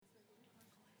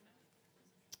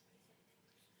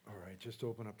just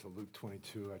open up to Luke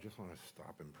 22. I just want to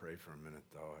stop and pray for a minute,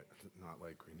 though. Not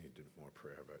like we need more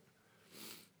prayer, but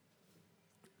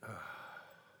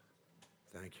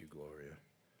thank you, Gloria.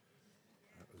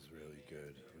 That was really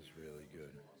good. It was really good.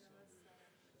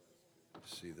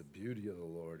 See, the beauty of the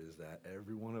Lord is that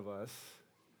every one of us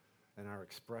and our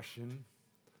expression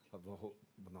of when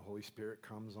the Holy Spirit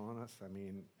comes on us, I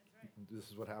mean,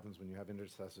 this is what happens when you have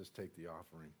intercessors take the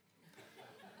offering.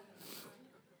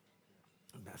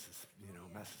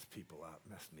 Messes people up,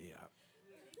 messed me up.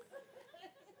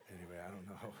 Anyway, I don't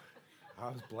know. I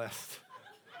was blessed.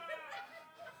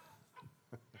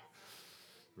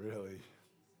 Really.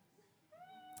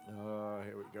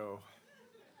 Here we go.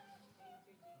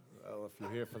 Well, if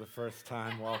you're here for the first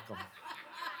time, welcome.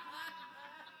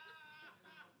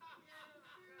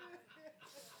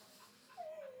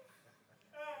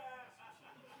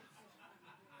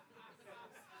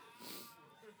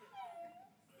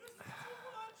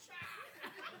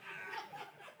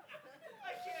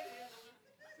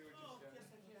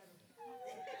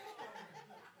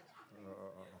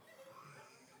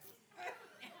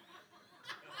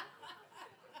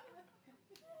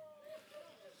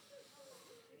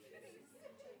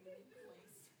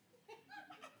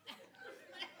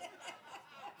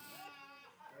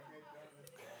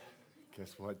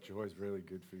 Guess what? Joy's really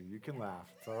good for you. You can laugh.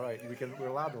 It's all right. We're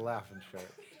allowed to laugh in church.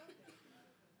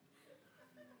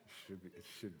 It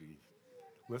should be.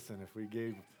 Listen, if we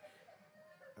gave,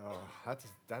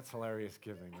 that's hilarious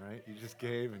giving, right? You just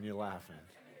gave and you're laughing.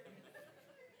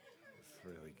 It's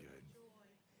really good.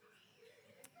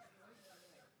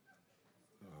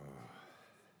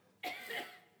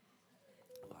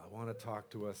 I want to talk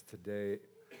to us today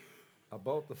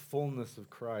about the fullness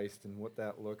of Christ and what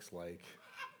that looks like.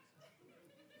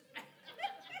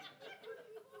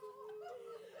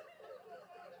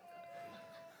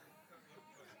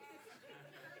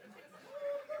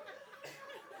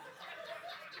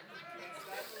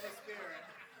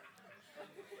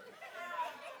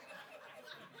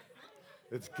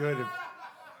 It's good.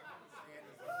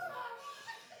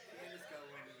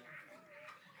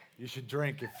 You should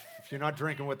drink. If you're not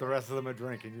drinking what the rest of them are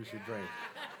drinking, you should drink.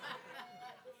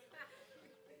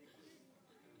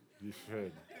 You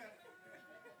should.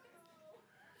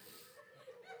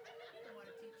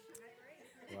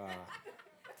 Wow.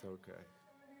 It's okay.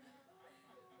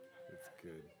 It's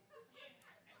good.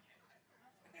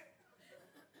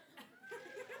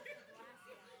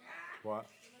 What?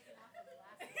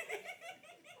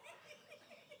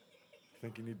 I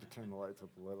think you need to turn the lights up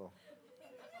a little.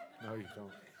 No, you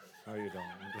don't. No, you don't.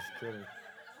 I'm just kidding.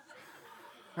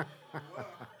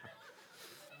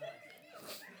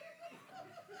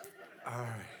 All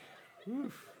right.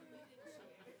 Whew.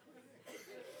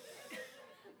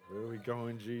 Where are we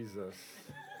going, Jesus?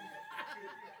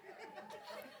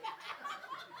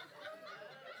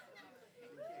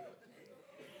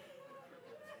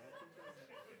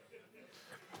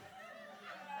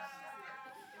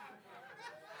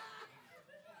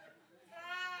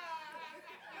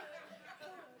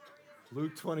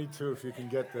 Luke 22, if you can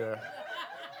get there.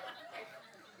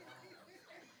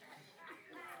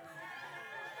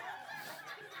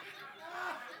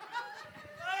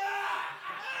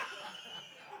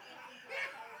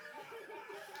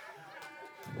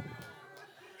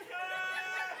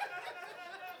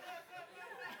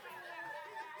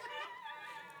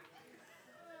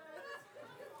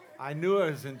 I knew I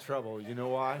was in trouble. You know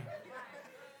why?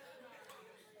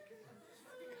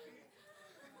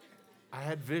 I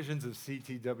had visions of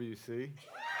CTWC.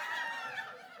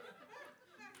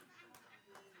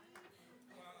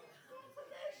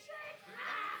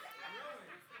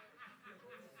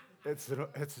 It's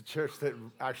a church that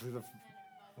actually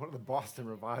one of the Boston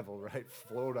Revival, right,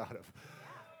 flowed out of.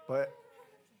 But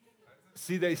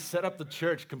see, they set up the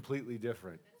church completely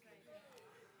different.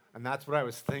 And that's what I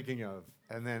was thinking of.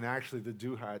 And then actually the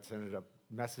Duharts ended up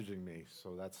messaging me.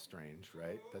 So that's strange,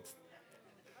 right?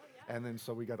 And then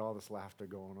so we got all this laughter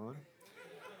going on.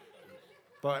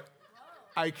 But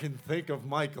I can think of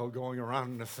Michael going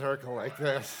around in a circle like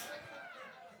this.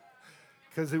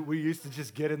 Because we used to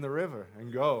just get in the river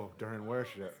and go during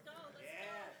worship.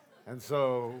 And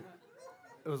so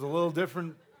it was a little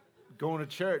different going to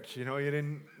church. You know, you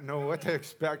didn't know what to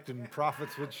expect and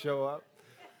prophets would show up.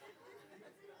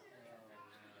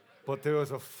 But there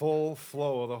was a full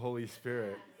flow of the Holy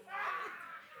Spirit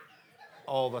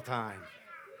all the time.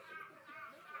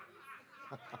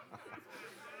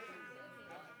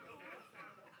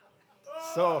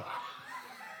 So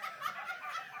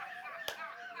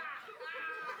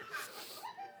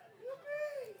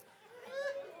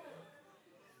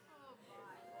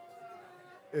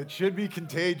it should be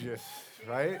contagious,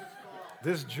 right?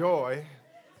 This joy,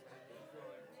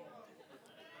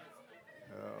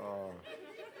 uh,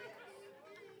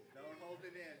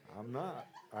 I'm not.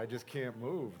 I just can't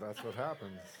move. That's what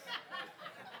happens.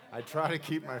 I try to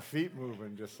keep my feet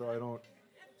moving just so I don't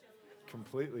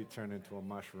completely turn into a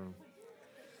mushroom.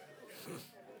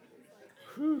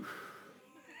 Whew.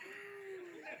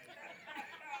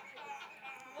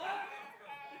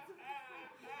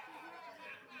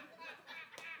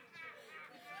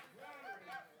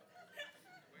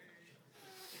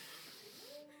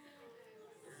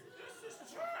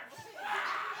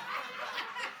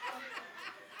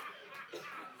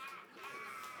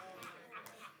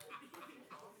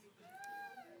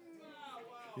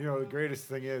 You know, the greatest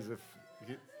thing is if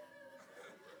you,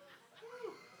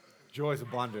 joy is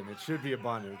abundant. It should be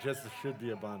abundant. It just should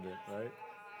be abundant, right?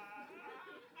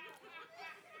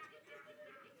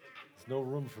 There's no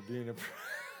room for being a.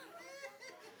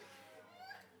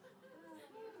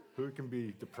 Who can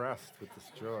be depressed with this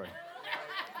joy?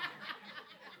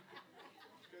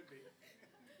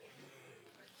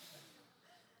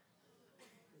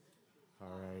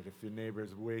 All right, if your neighbor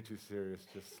is way too serious,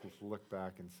 just look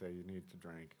back and say you need to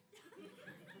drink.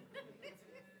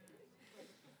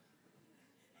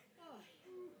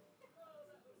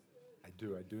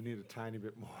 I do need a tiny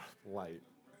bit more light,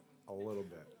 a little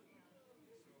bit.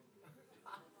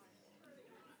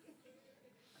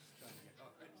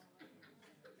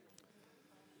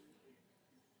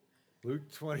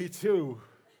 Luke 22.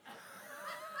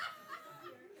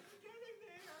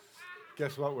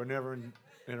 Guess what? We're never in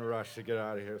a rush to get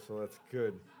out of here, so that's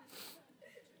good.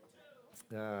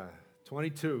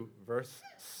 22, verse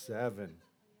 7.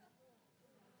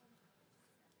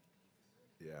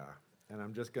 Yeah, and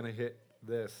I'm just going to hit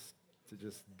this to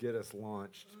just get us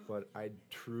launched, but I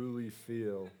truly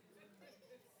feel.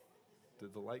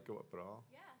 Did the light go up at all?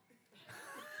 Yeah.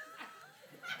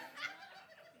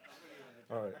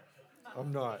 All right.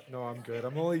 I'm not. No, I'm good.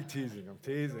 I'm only teasing. I'm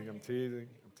teasing.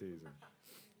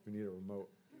 We need a remote.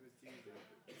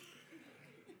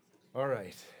 All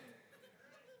right.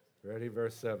 Ready?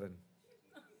 Verse 7.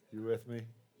 You with me?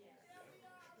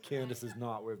 Candace is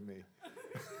not with me.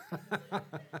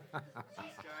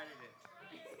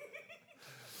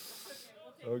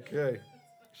 Okay.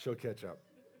 She'll catch up.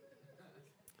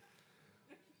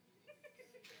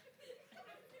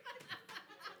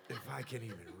 If I can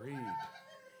even read.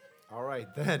 All right,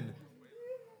 then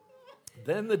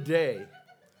the day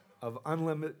of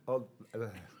unlimited.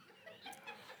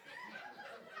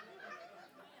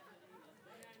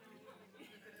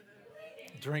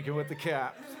 Drinking with the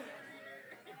cat.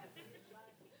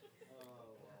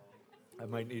 I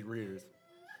might need readers.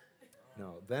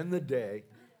 No, then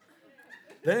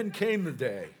came the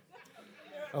day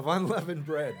of unleavened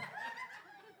bread.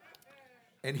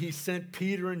 And he sent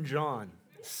Peter and John,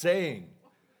 saying,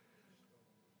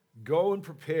 "Go and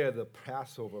prepare the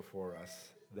Passover for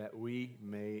us, that we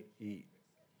may eat."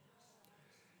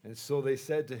 And so they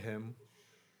said to him,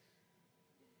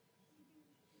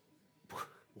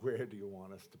 "Where do you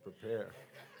want us to prepare?"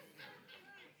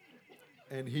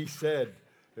 And he said,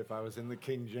 if I was in the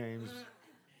King James,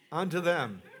 unto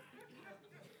them,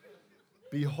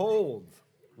 "Behold,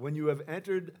 when you have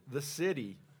entered the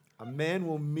city, a man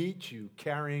will meet you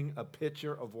carrying a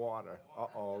pitcher of water."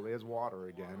 Uh-oh, there's water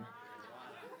again.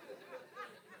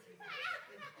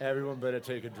 Everyone better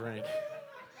take a drink.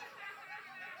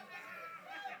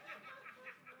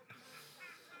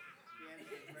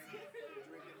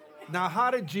 Now,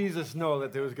 how did Jesus know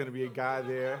that there was going to be a guy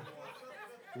there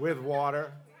with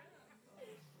water,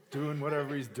 doing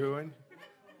whatever he's doing?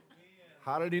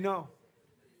 How did he know?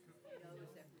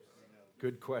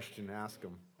 Good question, ask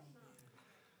him.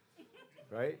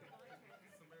 Right?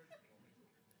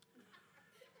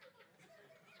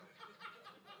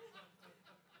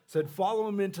 Said, "Follow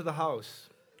him into the house,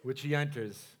 which he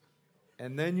enters,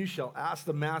 and then you shall ask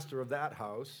the master of that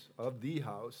house,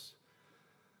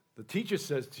 the teacher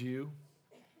says to you,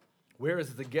 where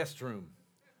is the guest room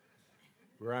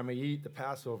where I may eat the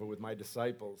Passover with my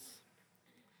disciples?"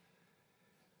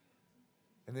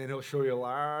 And then he'll show you a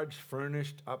large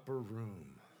furnished upper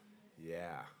room.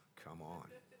 Yeah, come on.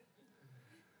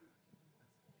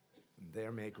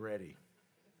 There, make ready.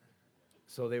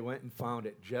 So they went and found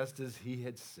it just as he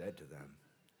had said to them.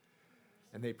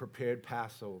 And they prepared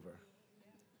Passover.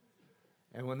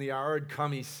 And when the hour had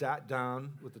come, he sat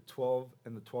down with the 12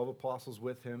 and the 12 apostles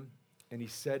with him. And he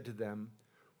said to them,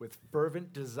 with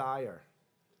fervent desire,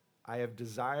 I have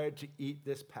desired to eat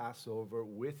this Passover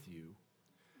with you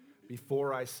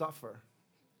before I suffer.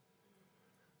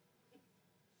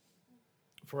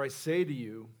 For I say to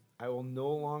you, I will no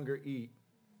longer eat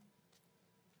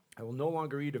I will no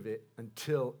longer eat of it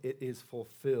until it is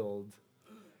fulfilled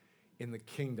in the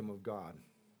kingdom of God.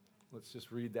 Let's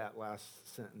just read that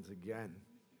last sentence again.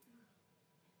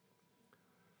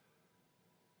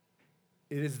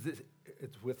 It's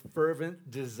with fervent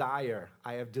desire.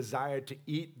 I have desired to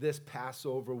eat this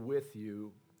Passover with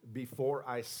you before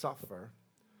I suffer.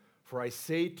 For I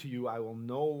say to you, I will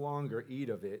no longer eat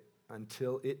of it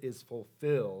until it is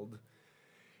fulfilled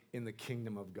in the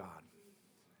kingdom of God.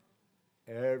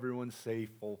 Everyone say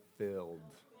fulfilled.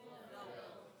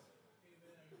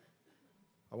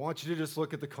 I want you to just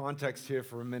look at the context here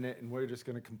for a minute, and we're just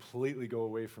going to completely go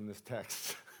away from this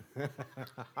text.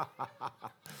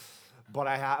 But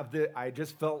I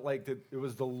just felt like that it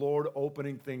was the Lord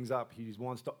opening things up. He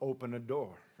wants to open a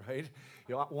door, right?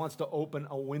 He wants to open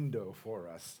a window for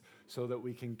us so that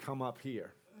we can come up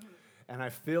here. And I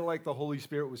feel like the Holy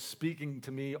Spirit was speaking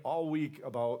to me all week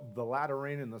about the latter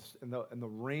rain and the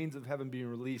rains of heaven being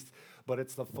released, but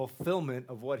it's the fulfillment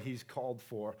of what he's called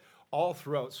for all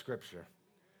throughout Scripture.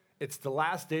 It's the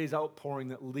last days outpouring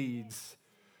that leads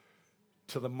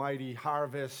to the mighty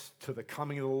harvest, to the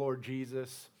coming of the Lord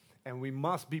Jesus. And we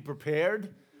must be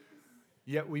prepared,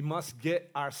 yet we must get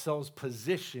ourselves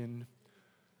positioned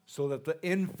so that the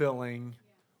infilling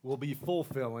will be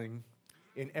fulfilling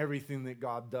in everything that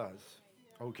God does,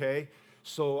 okay?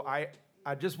 So I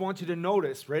just want you to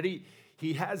notice, ready?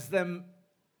 He has them,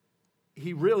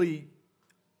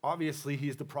 obviously,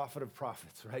 he's the prophet of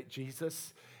prophets, right?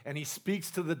 Jesus. And he speaks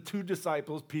to the two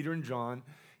disciples, Peter and John,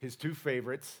 his two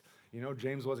favorites. You know,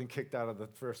 James wasn't kicked out of the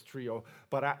first trio.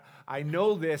 But I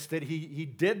know this, that he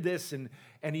did this and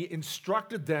he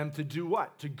instructed them to do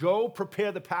what? To go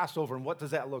prepare the Passover. And what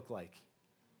does that look like?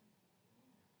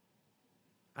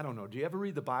 I don't know. Do you ever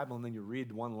read the Bible and then you read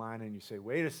one line and you say,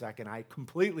 wait a second, I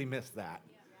completely missed that.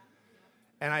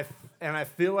 And I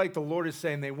feel like the Lord is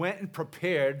saying they went and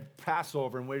prepared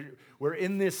Passover, and we're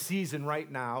in this season right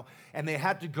now, and they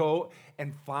had to go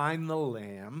and find the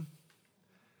lamb,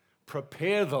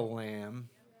 prepare the lamb,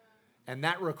 and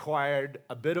that required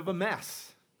a bit of a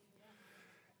mess.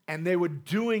 And they were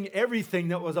doing everything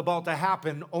that was about to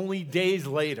happen only days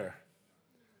later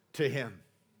to him.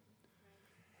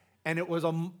 And it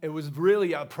was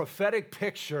really a prophetic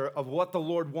picture of what the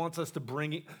Lord wants us to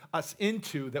bring us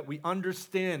into, that we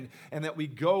understand and that we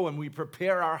go and we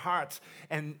prepare our hearts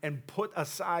and put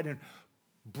aside and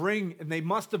bring, and they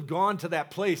must have gone to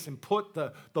that place and put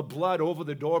the blood over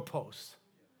the doorposts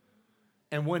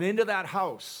and went into that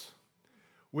house,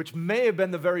 which may have been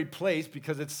the very place,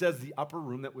 because it says the upper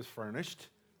room that was furnished.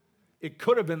 It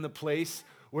could have been the place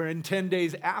where in 10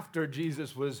 days after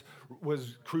Jesus was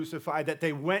crucified, that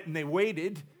they went and they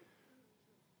waited,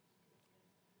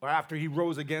 or after he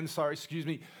rose again,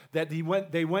 that they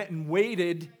went and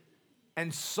waited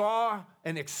and saw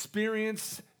and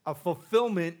experienced a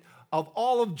fulfillment of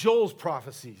all of Joel's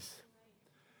prophecies.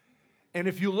 And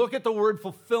if you look at the word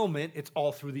fulfillment, it's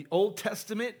all through the Old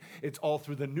Testament, it's all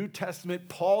through the New Testament.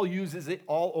 Paul uses it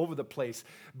all over the place.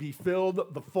 Be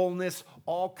filled, the fullness,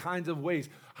 all kinds of ways.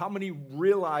 How many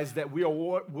realize that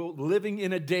we're living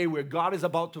in a day where God is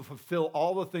about to fulfill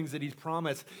all the things that he's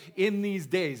promised in these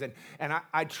days? And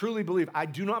I truly believe, I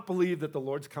do not believe that the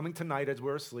Lord's coming tonight as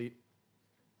we're asleep.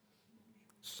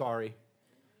 Sorry.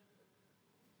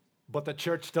 But the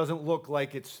church doesn't look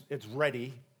like it's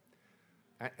ready.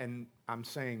 And I'm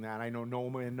saying that. I know no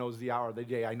man knows the hour of the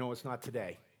day. I know it's not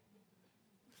today.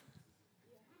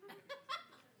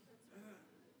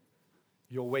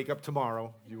 You'll wake up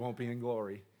tomorrow. You won't be in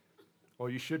glory.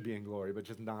 Or you should be in glory, but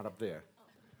just not up there.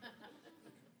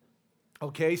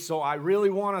 Okay, so I really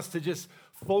want us to just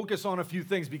focus on a few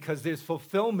things, because there's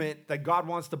fulfillment that God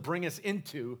wants to bring us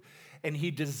into, and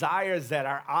he desires that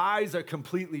our eyes are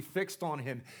completely fixed on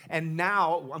him. And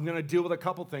now I'm going to deal with a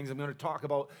couple things. I'm going to talk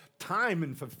about time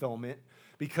and fulfillment,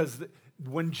 because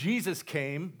when Jesus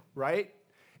came, right,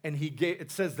 and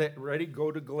it says that, ready,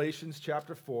 go to Galatians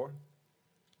chapter 4,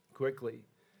 quickly.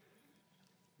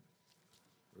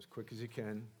 As quick as you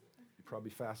can. You're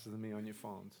probably faster than me on your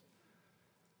phones.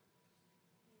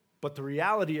 But the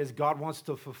reality is God wants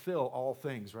to fulfill all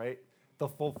things, right? The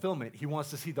fulfillment. He wants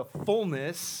to see the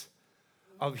fullness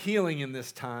of healing in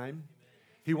this time.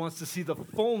 He wants to see the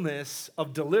fullness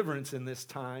of deliverance in this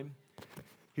time.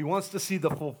 He wants to see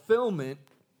the fulfillment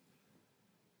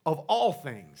of all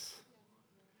things.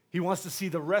 He wants to see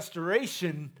the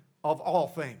restoration of all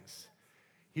things.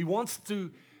 He wants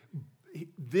to,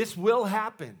 this will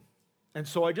happen. And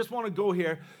so I just want to go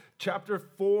here, chapter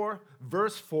 4,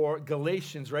 verse 4,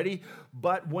 Galatians, ready?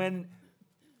 But when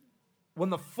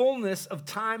the fullness of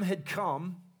time had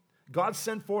come, God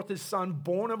sent forth his son,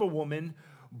 born of a woman,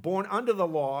 born under the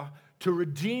law, to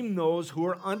redeem those who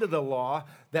are under the law,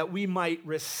 that we might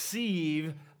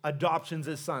receive adoptions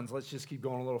as sons. Let's just keep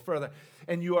going a little further.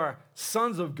 And you are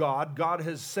sons of God. God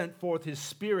has sent forth his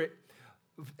Spirit,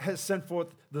 has sent forth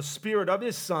the Spirit of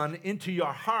his Son into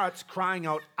your hearts, crying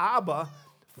out, Abba,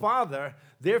 Father.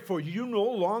 Therefore, you no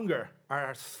longer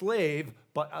are a slave,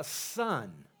 but a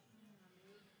son.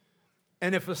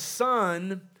 And if a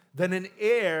son, then an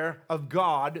heir of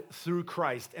God through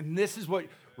Christ. And this is what,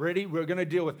 ready, we're going to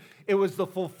deal with. It was the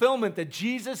fulfillment that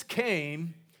Jesus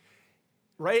came,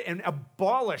 right, and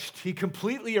abolished. He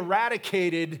completely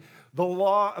eradicated the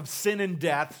law of sin and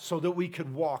death so that we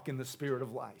could walk in the Spirit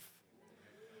of life.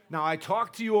 Now, I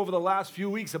talked to you over the last few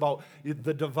weeks about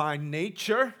the divine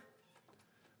nature,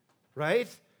 right?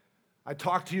 I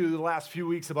talked to you the last few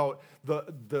weeks about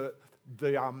the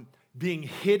being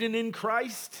hidden in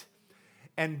Christ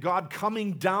and God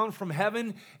coming down from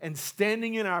heaven and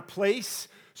standing in our place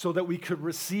so that we could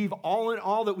receive all in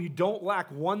all, that we don't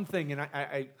lack one thing. And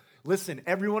I listen,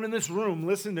 everyone in this room,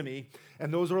 listen to me,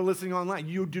 and those who are listening online,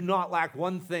 you do not lack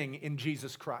one thing in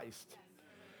Jesus Christ.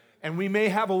 And we may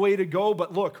have a way to go,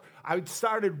 but look, I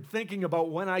started thinking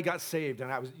about when I got saved,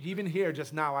 and I was even here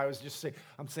just now, I was just saying,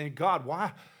 I'm saying, God,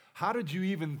 why? How did you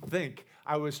even think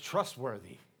I was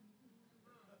trustworthy?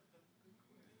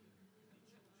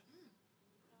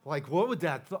 Like, what would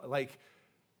that,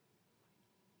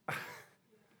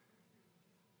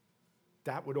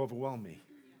 that would overwhelm me.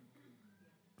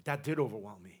 That did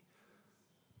overwhelm me.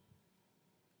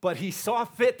 But he saw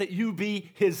fit that you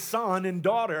be his son and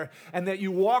daughter, and that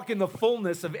you walk in the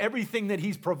fullness of everything that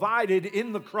he's provided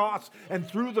in the cross and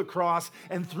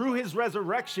through his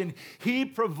resurrection. He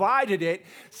provided it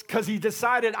because he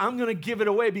decided, I'm going to give it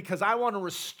away because I want to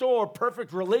restore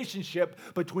perfect relationship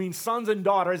between sons and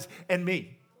daughters and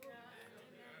me.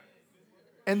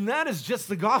 And that is just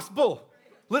the gospel.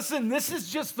 Listen, this is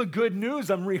just the good news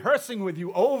I'm rehearsing with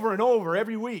you over and over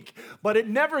every week. But it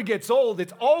never gets old.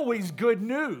 It's always good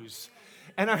news.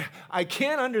 And I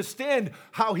can't understand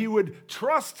how he would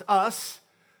trust us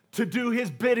to do his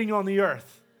bidding on the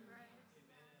earth.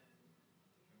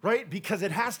 Right? Because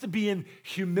it has to be in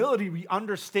humility. We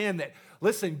understand that,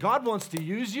 listen, God wants to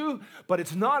use you, but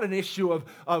it's not an issue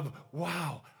of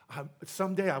wow,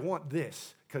 someday I want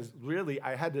this. Because really,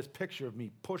 I had this picture of me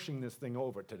pushing this thing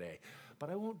over today. But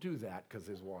I won't do that because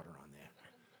there's water on there.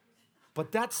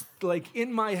 But that's like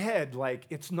in my head, like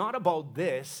it's not about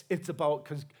this. It's about,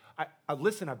 because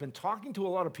listen, I've been talking to a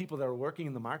lot of people that are working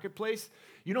in the marketplace.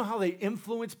 You know how they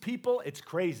influence people? It's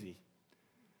crazy.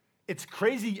 It's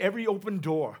crazy every open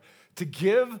door. To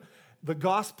give the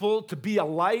gospel, to be a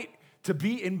light, to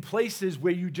be in places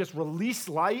where you just release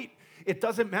light. It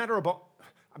doesn't matter about,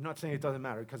 I'm not saying it doesn't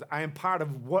matter because I am part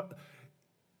of what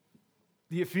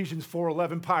the Ephesians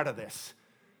 4:11 part of this.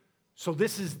 So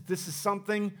this is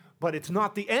something, but it's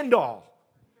not the end all.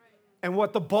 And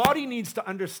what the body needs to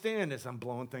understand is, I'm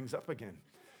blowing things up again.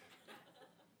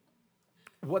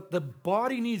 What the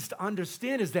body needs to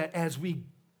understand is that as we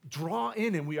draw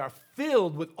in and we are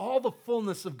filled with all the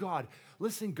fullness of God,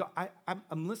 listen, God,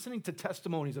 I'm listening to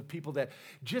testimonies of people that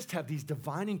just have these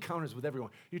divine encounters with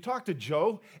everyone. You talk to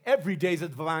Joe, every day's a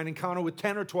divine encounter with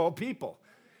 10 or 12 people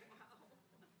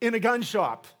in a gun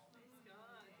shop.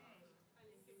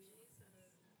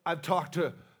 I've talked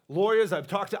to lawyers, I've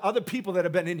talked to other people that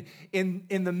have been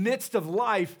in the midst of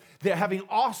life. They're having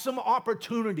awesome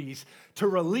opportunities to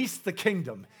release the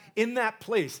kingdom in that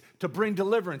place, to bring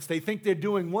deliverance. They think they're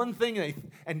doing one thing,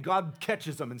 and God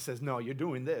catches them and says, no, you're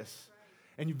doing this.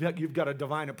 And you've got a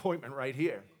divine appointment right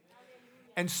here.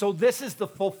 And so this is the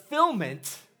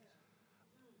fulfillment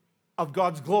of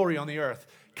God's glory on the earth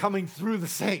coming through the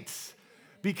saints.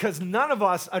 Because none of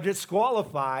us are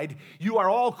disqualified. You are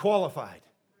all qualified.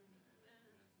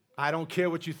 I don't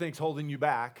care what you think's holding you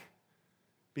back,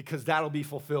 because that'll be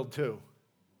fulfilled too.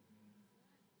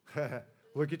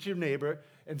 Look at your neighbor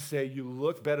and say, you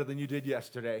look better than you did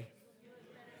yesterday.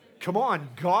 Come on,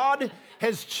 God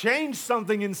has changed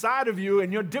something inside of you,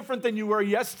 and you're different than you were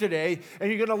yesterday,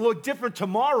 and you're going to look different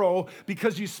tomorrow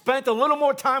because you spent a little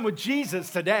more time with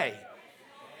Jesus today.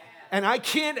 And I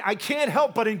can't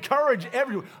help but encourage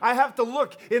everyone. I have to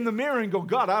look in the mirror and go,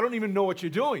 God, I don't even know what you're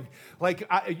doing. Like,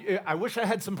 I wish I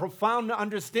had some profound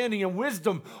understanding and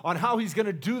wisdom on how he's going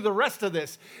to do the rest of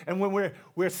this. And when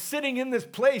we're sitting in this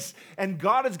place and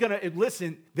God is going to,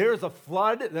 listen, there's a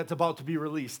flood that's about to be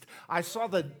released. I saw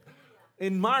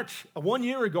In March, 1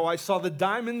 year ago, I saw the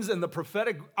diamonds and the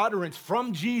prophetic utterance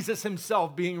from Jesus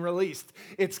himself being released.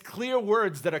 It's clear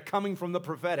words that are coming from the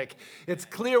prophetic. It's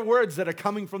clear words that are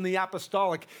coming from the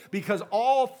apostolic, because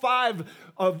all five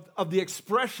of the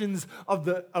expressions of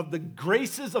the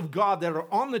graces of God that are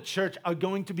on the church are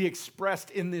going to be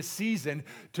expressed in this season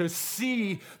to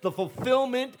see the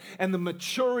fulfillment and the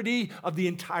maturity of the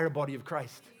entire body of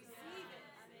Christ.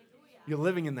 You're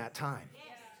living in that time.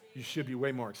 You should be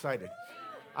way more excited.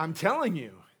 I'm telling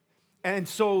you. And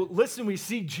so, listen, we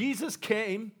see Jesus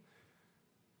came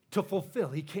to fulfill.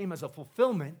 He came as a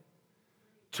fulfillment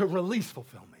to release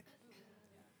fulfillment.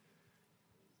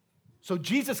 So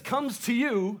Jesus comes to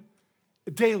you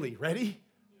daily. Ready?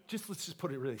 Let's just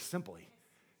put it really simply.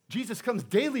 Jesus comes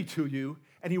daily to you,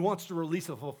 and he wants to release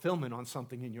a fulfillment on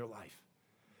something in your life.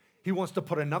 He wants to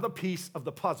put another piece of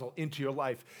the puzzle into your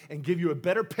life and give you a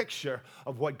better picture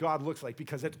of what God looks like,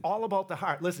 because it's all about the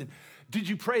heart. Listen, did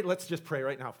you pray? Let's just pray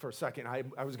right now for a second.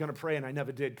 I was going to pray and I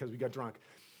never did because we got drunk.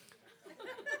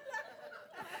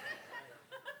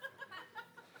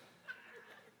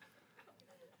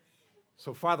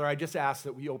 So, Father, I just ask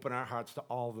that we open our hearts to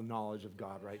all the knowledge of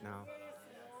God right now.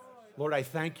 Lord, I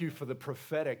thank you for the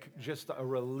prophetic, just a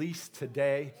release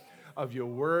today of your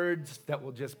words that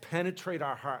will just penetrate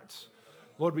our hearts.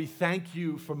 Lord, we thank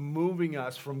you for moving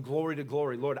us from glory to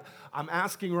glory. Lord, I'm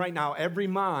asking right now, every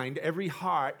mind, every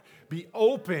heart be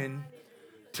open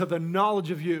to the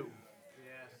knowledge of you.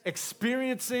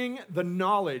 Experiencing the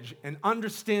knowledge and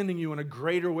understanding you in a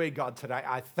greater way, God, today.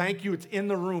 I thank you. It's in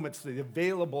the room. It's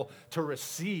available to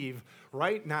receive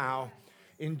right now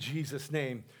in Jesus'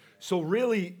 name. So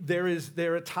really, there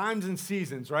are times and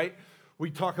seasons, right? We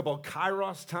talk about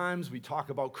Kairos times. We talk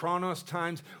about Chronos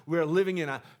times. We're living in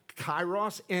a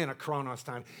Kairos and a Chronos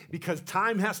time because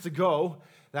time has to go.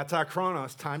 That's our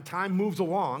Chronos time. Time moves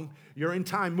along. You're in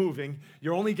time moving.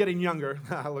 You're only getting younger.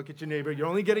 Look at your neighbor. You're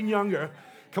only getting younger.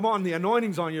 Come on, the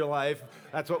anointing's on your life.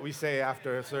 That's what we say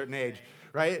after a certain age,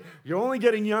 right? You're only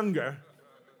getting younger.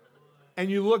 And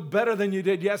you look better than you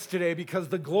did yesterday because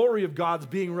the glory of God's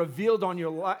being revealed in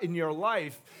your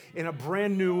life in a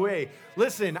brand new way.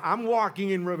 Listen, I'm walking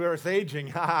in reverse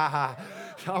aging.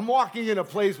 I'm walking in a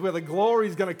place where the glory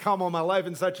is going to come on my life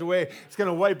in such a way it's going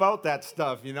to wipe out that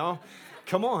stuff, you know?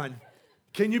 Come on.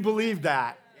 Can you believe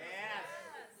that? Yes.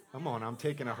 Come on, I'm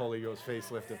taking a Holy Ghost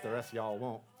facelift if the rest of y'all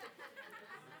won't.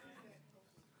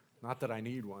 Not that I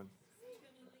need one.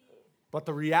 But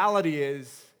the reality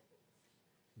is,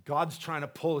 God's trying to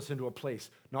pull us into a place,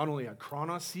 not only on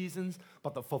Chronos seasons,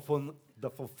 but the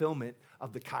fulfillment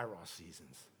of the Kairos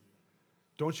seasons.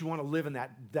 Don't you want to live in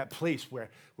that place where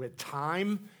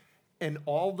time and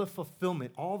all the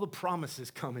fulfillment, all the promises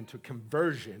come into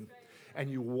conversion, and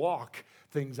you walk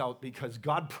things out because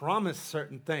God promised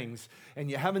certain things, and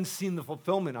you haven't seen the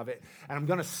fulfillment of it. And I'm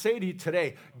going to say to you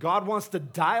today, God wants to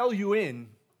dial you in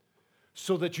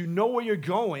so that you know where you're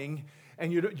going,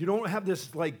 and you don't have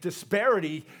this like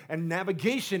disparity and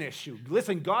navigation issue.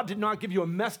 Listen, God did not give you a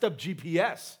messed up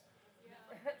GPS.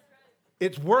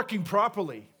 It's working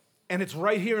properly, and it's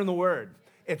right here in the Word.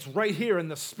 It's right here in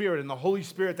the Spirit, in the Holy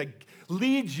Spirit that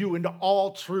leads you into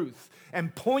all truth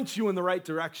and points you in the right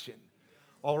direction.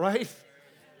 All right?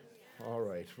 All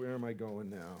right, where am I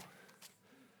going now?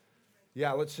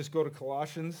 Yeah, let's just go to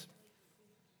Colossians,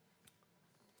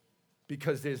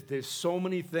 because there's so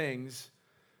many things.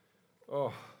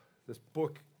 Oh, this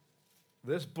book,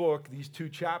 these 2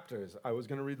 chapters, I was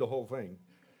going to read the whole thing,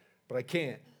 but I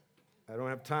can't. I don't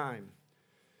have time.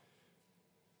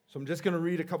 So I'm just going to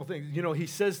read a couple things. You know, he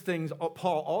says things,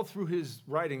 Paul, all through his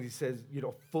writings, he says,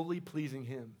 fully pleasing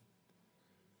him,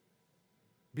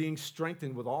 being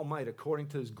strengthened with all might according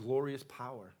to his glorious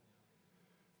power,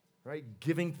 right?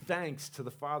 Giving thanks to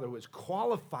the Father who has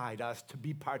qualified us to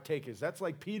be partakers. That's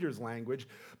like Peter's language,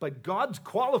 but God's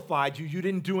qualified you. You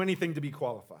didn't do anything to be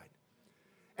qualified.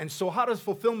 And so how does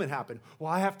fulfillment happen?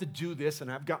 Well, I have to do this,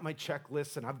 and I've got my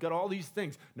checklist, and I've got all these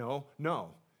things. No.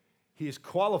 He has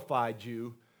qualified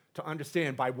you to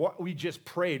understand by what we just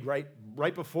prayed right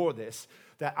before this,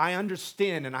 that I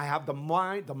understand and I have the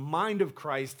mind of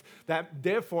Christ, that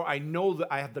therefore I know that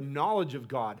I have the knowledge of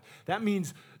God. That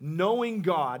means knowing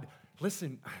God.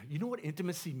 Listen, you know what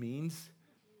intimacy means?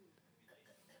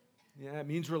 Yeah, it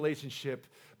means relationship,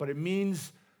 but it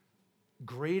means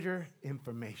greater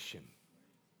information.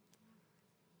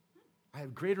 I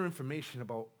have greater information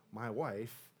about my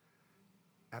wife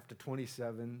after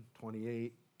 27,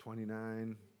 28,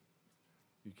 29.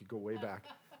 You could go way back.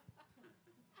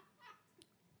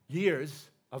 Years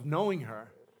of knowing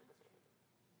her,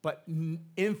 but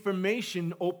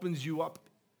information opens you up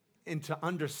into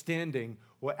understanding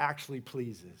what actually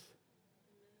pleases.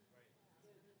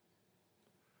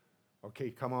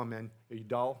 Okay, come on, man. Are you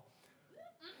dull?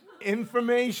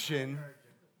 Information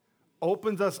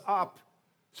opens us up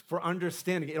for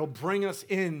understanding. It'll bring us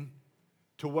in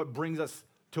to what brings us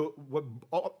to what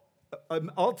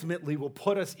ultimately will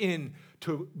put us in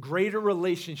to greater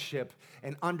relationship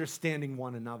and understanding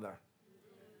one another.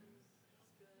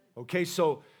 Okay,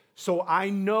 so I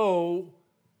know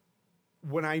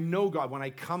when I know God, when I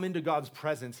come into God's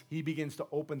presence, he begins to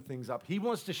open things up. He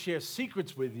wants to share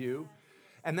secrets with you,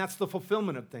 and that's the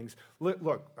fulfillment of things. Look,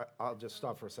 I'll just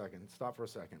stop for a second.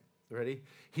 Ready?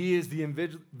 He is the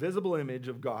invisible image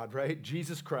of God, right?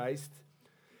 Jesus Christ.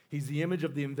 He's the image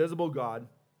of the invisible God.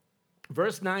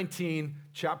 Verse 19,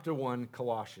 chapter 1,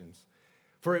 Colossians.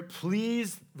 For it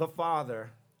pleased the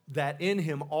Father that in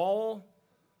him all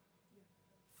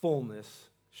fullness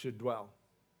should dwell,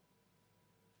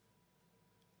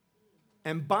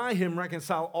 and by him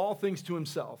reconcile all things to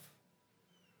himself,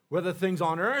 whether things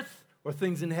on earth or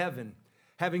things in heaven,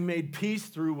 having made peace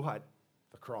through what?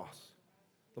 The cross,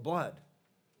 the blood.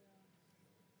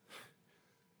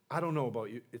 I don't know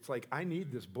about you. It's like I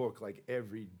need this book like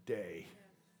every day.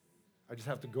 I just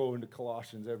have to go into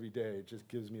Colossians every day. It just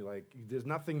gives me like, there's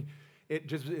nothing, it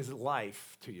just is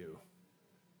life to you,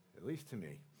 at least to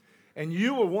me. And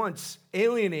you were once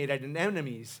alienated and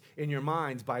enemies in your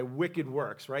minds by wicked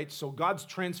works, right? So God's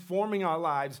transforming our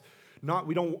lives.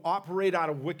 We don't operate out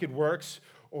of wicked works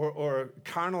or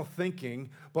carnal thinking,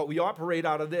 but we operate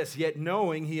out of this, yet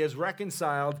knowing he has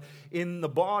reconciled in the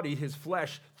body, his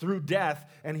flesh, through death,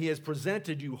 and he has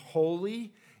presented you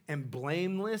holy and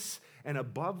blameless and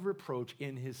above reproach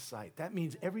in his sight. That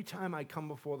means every time I come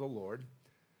before the Lord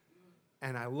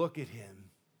and I look at him,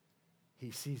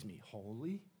 he sees me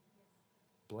holy,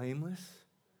 blameless,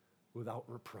 without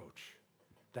reproach,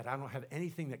 that I don't have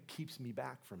anything that keeps me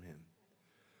back from him.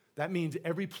 That means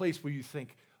every place where you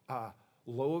think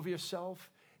low of yourself,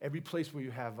 every place where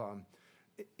you have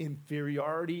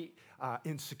inferiority,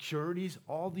 insecurities,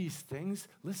 all these things,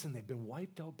 listen, they've been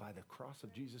wiped out by the cross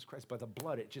of Jesus Christ, by the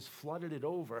blood. It just flooded it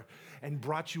over and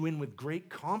brought you in with great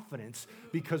confidence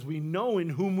because we know in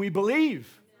whom we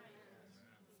believe.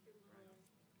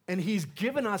 And he's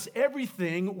given us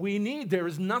everything we need. There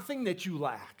is nothing that you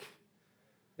lack.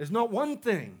 There's not one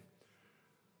thing.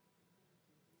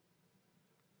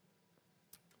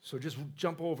 So just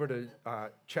jump over to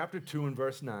chapter 2 and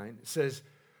verse 9. It says,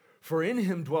 for in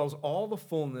him dwells all the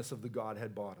fullness of the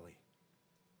Godhead bodily.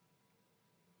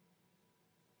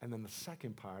 And then the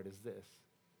second part is this.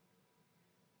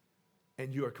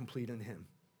 And you are complete in him,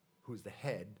 who is the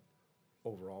head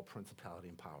over all principality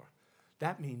and power.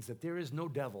 That means that there is no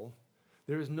devil,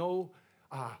 there is no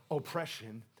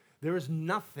oppression, there is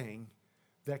nothing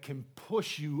that can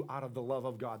push you out of the love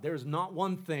of God. There is not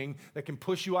one thing that can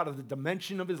push you out of the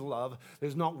dimension of his love.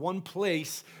 There's not one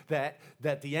place that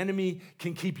the enemy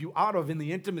can keep you out of in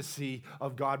the intimacy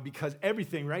of God, because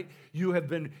everything, right?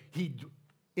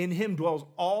 In him dwells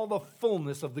all the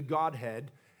fullness of the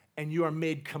Godhead, and you are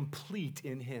made complete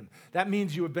in him. That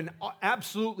means you have been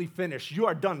absolutely finished. You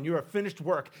are done. You are finished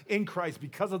work in Christ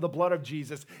because of the blood of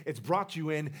Jesus. It's brought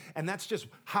you in, and that's just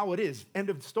how it is.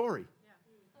 End of story.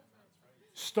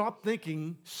 Stop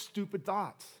thinking stupid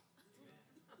thoughts.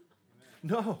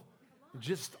 No,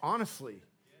 just honestly,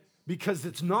 because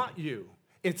it's not you.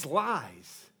 It's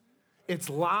lies. It's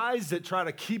lies that try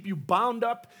to keep you bound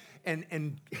up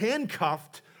and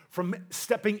handcuffed from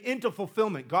stepping into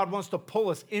fulfillment. God wants to pull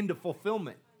us into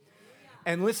fulfillment.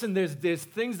 And listen, there's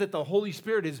things that the Holy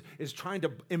Spirit is trying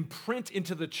to imprint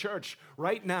into the church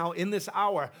right now in this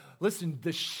hour. Listen,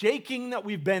 the shaking that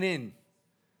we've been in,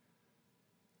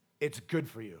 it's good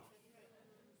for you.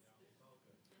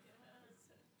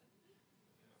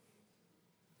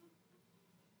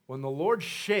 When the Lord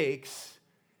shakes,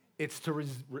 it's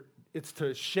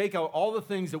to shake out all the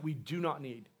things that we do not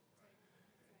need.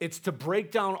 It's to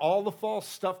break down all the false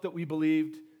stuff that we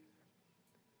believed.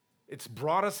 It's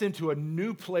brought us into a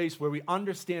new place where we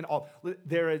understand all.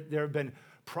 There have been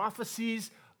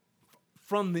prophecies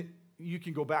you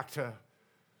can go back to,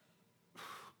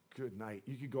 good night,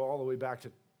 you could go all the way back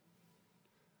to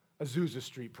Azusa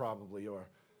Street probably, or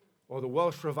the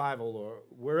Welsh Revival, or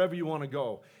wherever you want to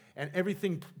go. And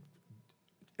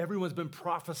everyone's been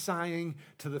prophesying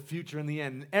to the future in the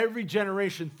end. And every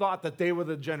generation thought that they were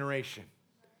the generation.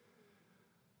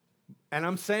 And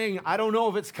I'm saying, I don't know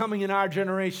if it's coming in our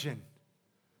generation,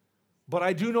 but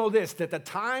I do know this, that the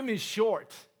time is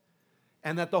short,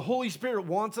 and that the Holy Spirit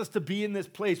wants us to be in this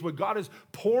place where God is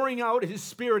pouring out his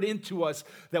Spirit into us,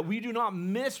 that we do not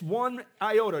miss one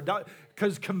iota,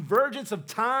 because convergence of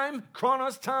time,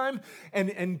 chronos time,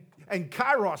 and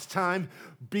kairos time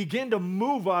begin to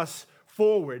move us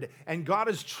forward, and God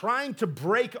is trying to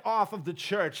break off of the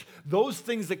church those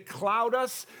things that cloud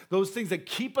us, those things that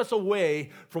keep us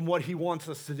away from what he wants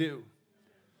us to do.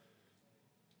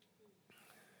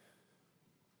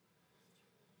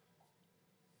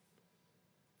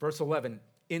 Verse 11,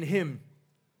 in him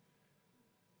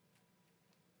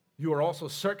you are also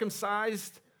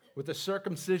circumcised with a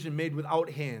circumcision made without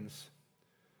hands,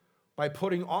 by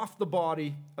putting off the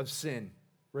body of sin.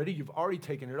 Ready? You've already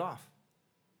taken it off.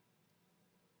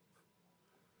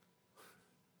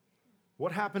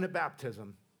 What happened at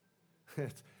baptism?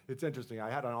 It's interesting. I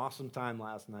had an awesome time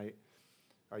last night,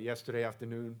 yesterday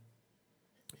afternoon,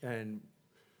 and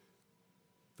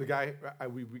the guy,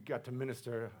 we got to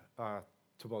minister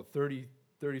to about 30,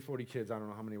 40 kids. I don't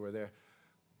know how many were there,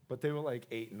 but they were like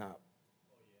 8 and up,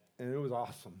 and it was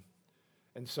awesome.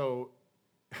 And so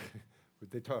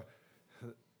they taught,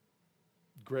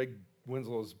 Greg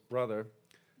Winslow's brother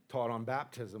taught on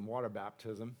baptism, water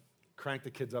baptism, cranked the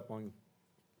kids up on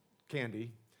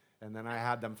candy, and then I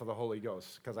had them for the Holy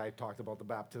Ghost because I talked about the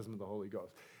baptism of the Holy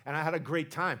Ghost. And I had a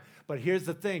great time. But here's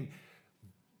the thing.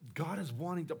 God is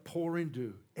wanting to pour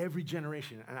into every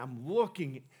generation, and I'm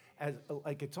looking as,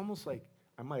 like, it's almost like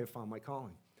I might have found my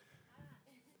calling.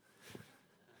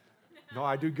 No,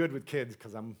 I do good with kids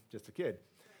because I'm just a kid.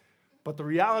 But the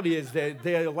reality is that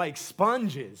they're like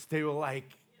sponges. They were like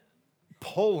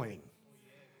pulling.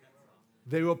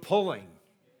 They were pulling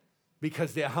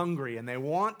because they're hungry and they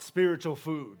want spiritual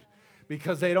food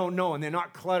because they don't know, and they're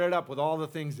not cluttered up with all the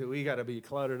things that we got to be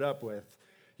cluttered up with,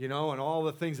 you know, and all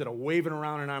the things that are waving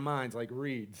around in our minds like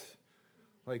reeds,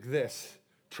 like this,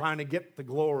 trying to get the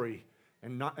glory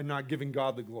and not giving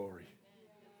God the glory.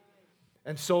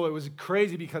 And so it was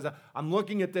crazy because I'm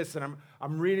looking at this and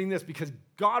I'm reading this because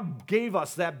God gave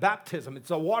us that baptism. It's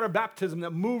a water baptism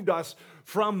that moved us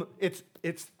from, it's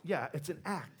an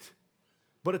act,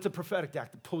 but it's a prophetic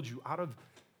act that pulled you out of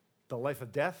the life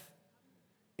of death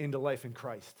into life in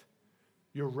Christ.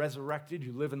 You're resurrected.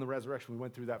 You live in the resurrection. We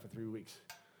went through that for 3 weeks.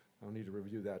 I don't need to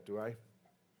review that, do I?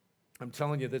 I'm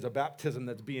telling you, there's a baptism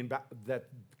that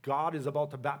God is about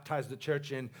to baptize the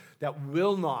church in that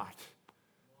will not,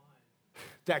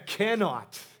 that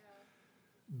cannot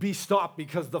be stopped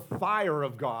because the fire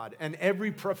of God and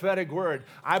every prophetic word.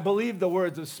 I believe the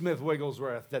words of Smith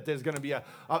Wigglesworth that there's going to be a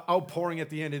outpouring at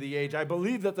the end of the age. I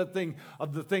believe that the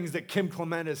things that Kim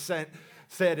Clement has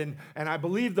said, and I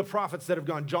believe the prophets that have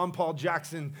gone, John Paul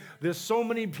Jackson. There's so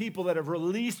many people that have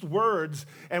released words,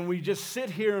 and we just sit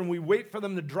here and we wait for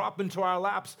them to drop into our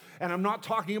laps. And I'm not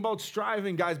talking about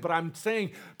striving, guys, but I'm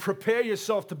saying prepare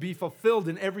yourself to be fulfilled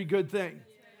in every good thing.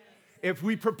 If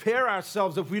we prepare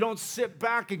ourselves, if we don't sit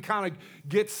back and kind of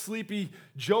get sleepy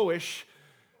Joe-ish,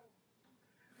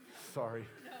 sorry,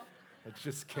 it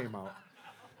just came out.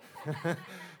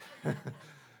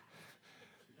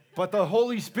 But the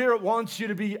Holy Spirit wants you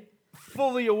to be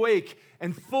fully awake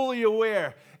and fully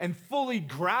aware and fully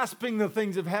grasping the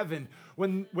things of heaven.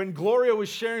 When Gloria was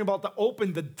sharing about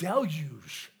the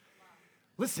deluge,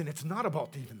 listen, it's not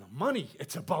about even the money.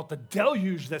 It's about the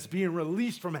deluge that's being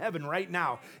released from heaven right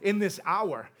now in this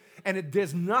hour. And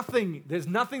there's nothing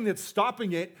that's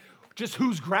stopping it, just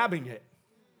who's grabbing it,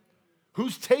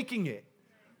 who's taking it,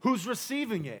 who's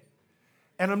receiving it.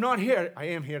 And I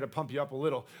am here to pump you up a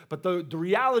little, but the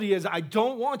reality is I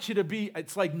don't want you to be,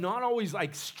 it's like not always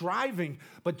like striving,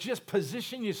 but just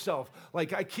position yourself.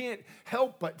 Like I can't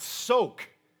help but soak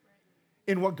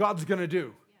in what God's going to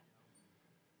do.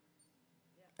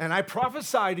 And I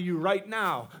prophesy to you right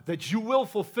now that you will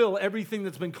fulfill everything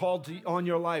that's been called on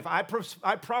your life. I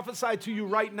prophesy to you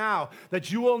right now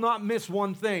that you will not miss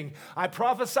one thing. I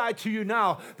prophesy to you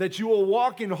now that you will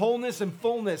walk in wholeness and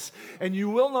fullness, and you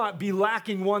will not be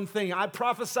lacking one thing. I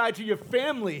prophesy to your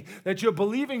family that you're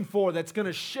believing for that's going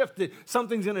to shift.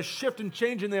 Something's going to shift and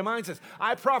change in their mindsets.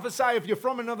 I prophesy if you're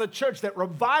from another church that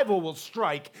revival will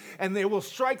strike, and they will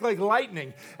strike like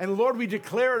lightning. And Lord, we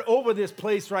declare it over this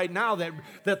place right now that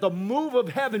the move of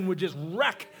heaven would just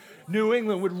wreck New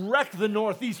England, would wreck the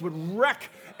Northeast, would wreck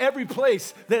every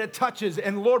place that it touches.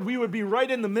 And Lord, we would be right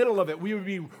in the middle of it. We would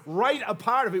be right a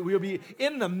part of it. We would be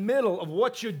in the middle of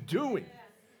what you're doing.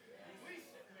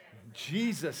 In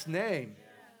Jesus' name.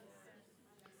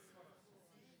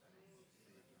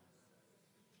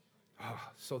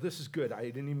 So this is good. I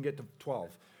didn't even get to 12,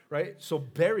 right? So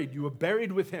you were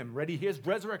buried with him. Ready? Here's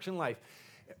resurrection life.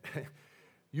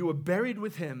 You were buried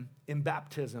with him in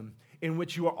baptism, in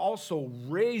which you are also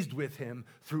raised with him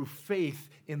through faith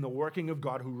in the working of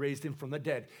God who raised him from the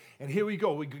dead. And here we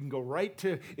go. We can go right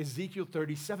to Ezekiel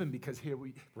 37 because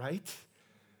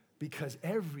because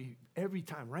every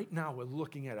time, right now we're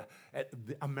looking at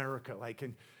America, like,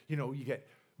 and you know, you get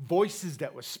voices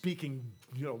that were speaking,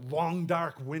 long,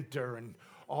 dark winter and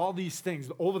all these things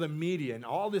over the media and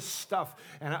all this stuff.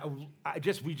 And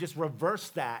we just reverse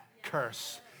that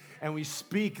curse. And we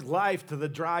speak life to the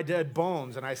dry, dead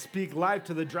bones. And I speak life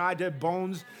to the dry, dead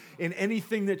bones in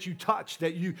anything that you touch,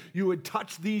 that you would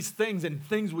touch these things and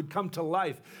things would come to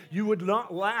life. You would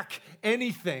not lack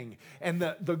anything. And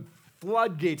the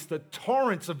floodgates, the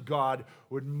torrents of God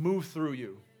would move through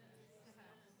you.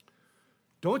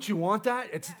 Don't you want that?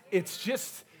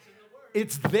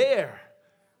 It's there.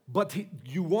 But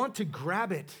you want to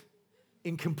grab it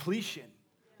in completion.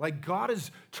 Like God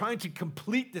is trying to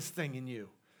complete this thing in you.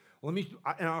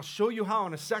 And I'll show you how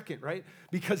in a second, right?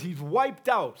 Because he's wiped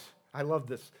out. I love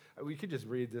this. We could just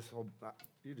read this whole,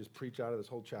 you just preach out of this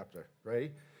whole chapter,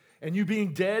 right? And you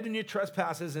being dead in your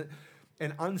trespasses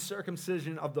and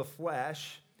uncircumcision of the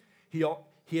flesh, he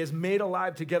has made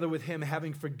alive together with him,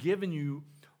 having forgiven you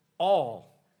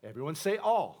all. Everyone say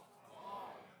all.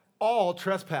 All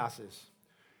trespasses.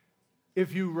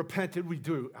 If you repented,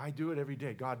 I do it every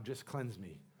day. God just cleansed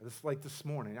me. It's like this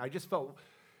morning. I just felt,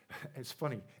 it's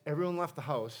funny. Everyone left the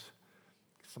house.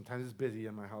 Sometimes it's busy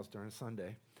in my house during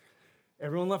Sunday.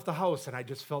 Everyone left the house, and I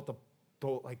just felt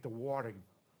the water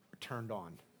turned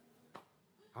on.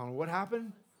 I don't know what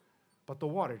happened, but the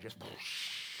water just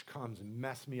comes and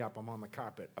messed me up. I'm on the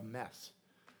carpet, a mess.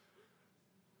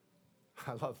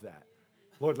 I love that.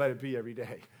 Lord, let it be every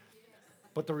day.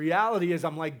 But the reality is,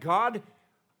 I'm like, God,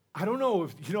 I don't know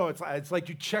if, it's like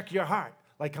you check your heart.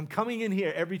 Like I'm coming in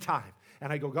here every time,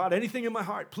 and I go, God, anything in my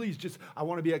heart, please I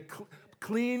want to be a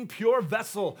clean, pure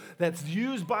vessel that's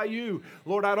used by you.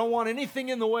 Lord, I don't want anything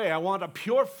in the way. I want a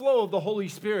pure flow of the Holy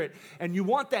Spirit. And you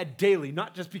want that daily,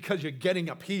 not just because you're getting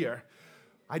up here.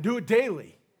 I do it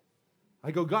daily.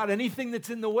 I go, God, anything that's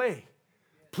in the way,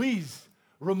 please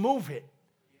remove it.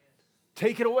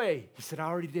 Take it away. He said, I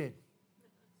already did.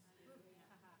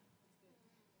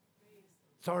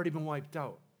 It's already been wiped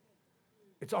out.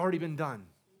 It's already been done.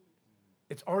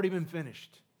 It's already been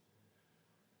finished.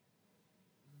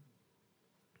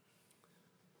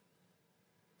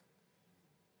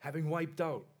 Having wiped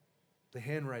out the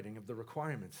handwriting of the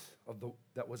requirements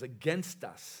that was against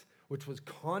us, which was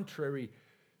contrary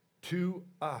to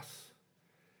us,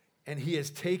 and he has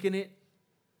taken it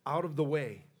out of the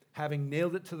way, having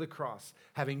nailed it to the cross,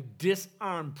 having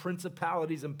disarmed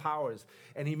principalities and powers,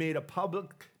 and he made a public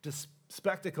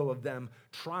spectacle of them,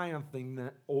 triumphing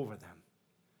over them.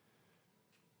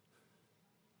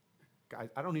 Guys,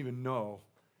 I don't even know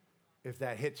if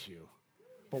that hits you,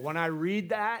 but when I read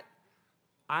that,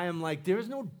 I am like, there is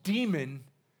no demon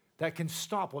that can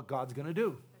stop what God's going to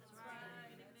do.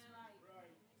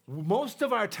 Most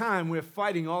of our time, we're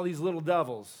fighting all these little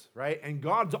devils, right? And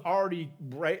God's already,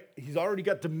 right? He's already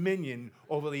got dominion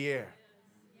over the air.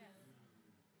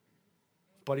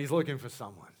 But he's looking for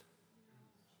someone.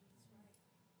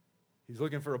 He's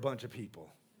looking for a bunch of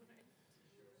people.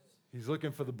 He's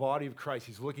looking for the body of Christ.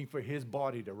 He's looking for his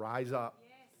body to rise up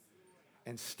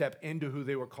and step into who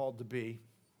they were called to be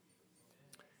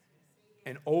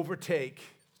and overtake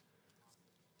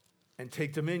and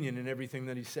take dominion in everything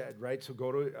that he said, right? So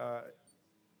go to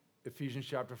Ephesians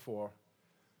chapter 4,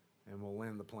 and we'll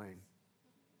land the plane.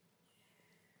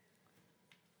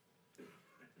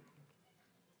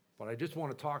 But I just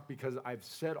want to talk because I've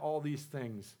said all these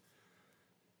things.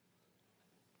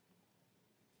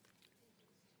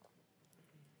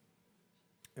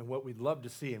 And what we'd love to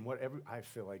see, and what I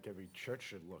feel like every church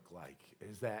should look like,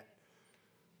 is that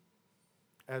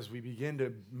as we begin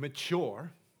to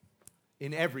mature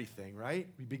in everything, right?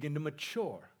 We begin to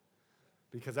mature.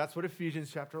 Because that's what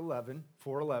Ephesians chapter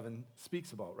 4:11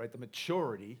 speaks about, right? The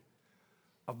maturity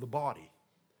of the body.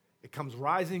 It comes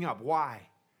rising up. Why?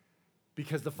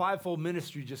 Because the fivefold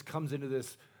ministry just comes into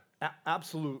this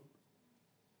absolute,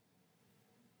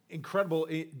 incredible,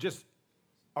 it just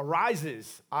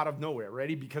arises out of nowhere,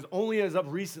 ready? Because only as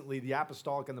of recently, the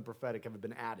apostolic and the prophetic have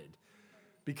been added.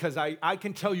 Because I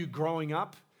can tell you growing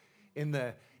up in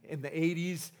the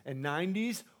 80s and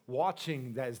 90s,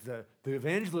 watching as the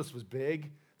evangelist was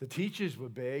big, the teachers were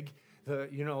big,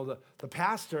 the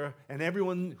pastor and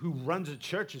everyone who runs a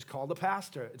church is called a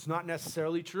pastor. It's not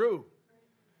necessarily true.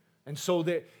 And so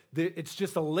it's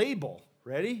just a label,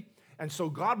 ready? And so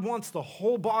God wants the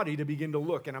whole body to begin to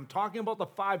look. And I'm talking about the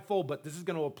fivefold, but this is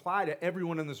going to apply to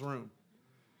everyone in this room.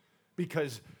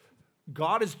 Because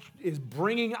God is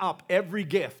bringing up every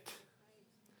gift.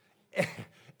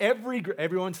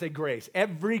 Everyone say grace.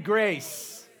 Every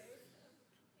grace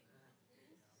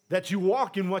that you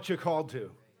walk in what you're called to.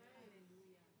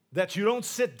 That you don't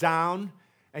sit down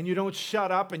and you don't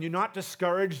shut up and you're not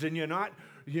discouraged and you're not,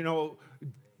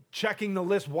 checking the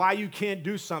list why you can't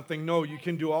do something. No, you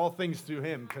can do all things through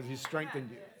him because he's strengthened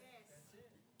you.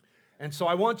 And so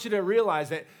I want you to realize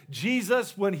that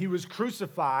Jesus, when he was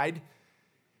crucified,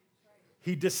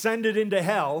 he descended into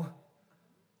hell,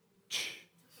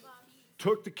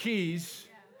 took the keys,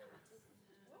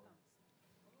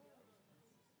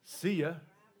 see ya,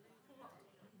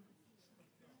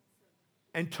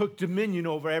 and took dominion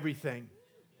over everything.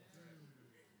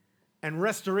 And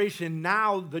restoration,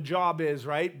 now the job is,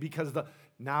 right? Because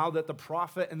now that the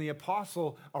prophet and the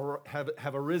apostle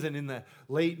have arisen in the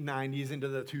late 90s into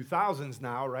the 2000s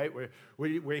now, right?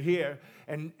 We're here.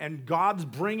 And God's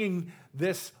bringing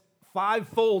this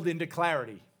fivefold into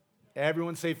clarity.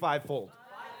 Everyone say fivefold.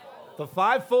 Fivefold. The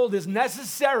fivefold is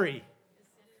necessary.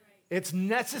 It's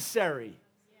necessary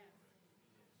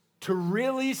to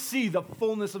really see the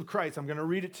fullness of Christ. I'm going to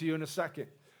read it to you in a second.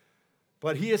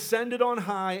 But he ascended on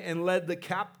high and led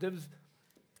captivity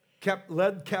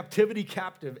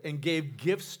captive and gave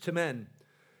gifts to men.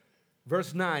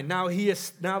 Verse 9. Now he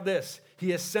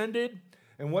ascended,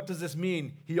 and what does this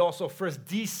mean? He also first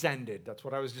descended. That's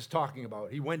what I was just talking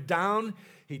about. He went down,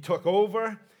 he took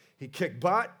over, he kicked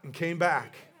butt and came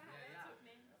back.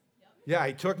 Yeah,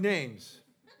 he took names.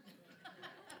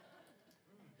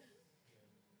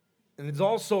 And it's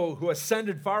also who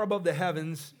ascended far above the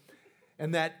heavens,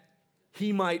 and that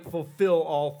he might fulfill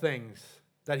all things.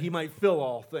 That he might fill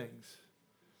all things.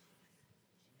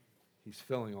 He's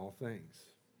filling all things.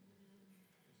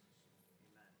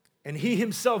 And he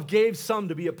himself gave some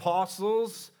to be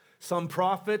apostles, some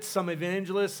prophets, some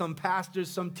evangelists, some pastors,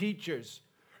 some teachers,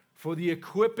 for the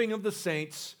equipping of the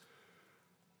saints,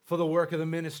 for the work of the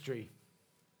ministry,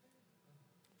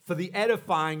 for the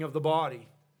edifying of the body.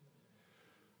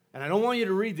 And I don't want you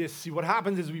to read this. See, what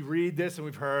happens is we read this and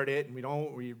we've heard it and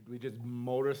we just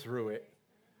motor through it.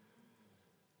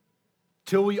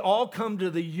 Till we all come to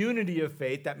the unity of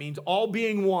faith. That means all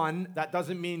being one. That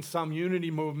doesn't mean some unity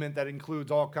movement that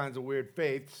includes all kinds of weird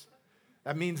faiths.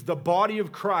 That means the body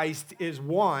of Christ is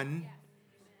one,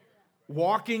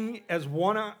 walking as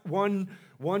one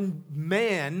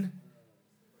man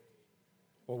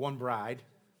or one bride,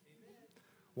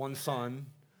 one son,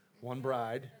 one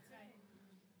bride.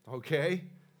 Okay?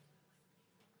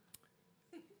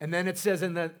 And then it says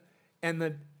and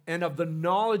of the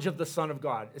knowledge of the Son of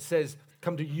God. It says,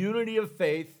 come to unity of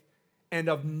faith and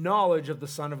of knowledge of the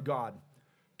Son of God,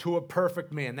 to a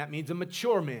perfect man. That means a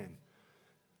mature man.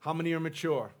 How many are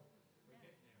mature?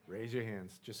 Raise your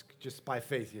hands. Just by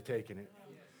faith, you're taking it.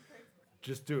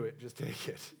 Just do it. Just take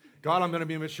it. God, I'm going to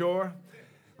be mature.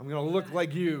 I'm going to look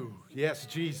like you. Yes,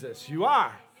 Jesus. You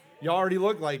are. You already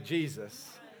look like Jesus,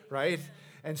 right?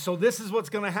 And so this is what's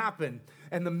going to happen.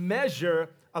 And the measure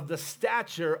of the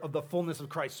stature of the fullness of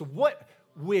Christ. So what?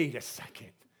 Wait a second.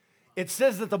 It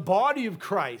says that the body of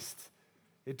Christ,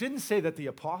 it didn't say that the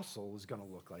apostle is going to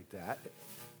look like that. It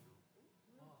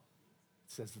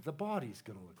says that the body's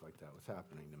going to look like that. What's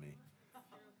happening to me? I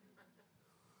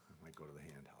might go to the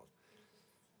handheld.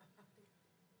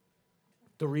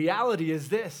 The reality is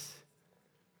this.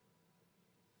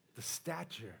 The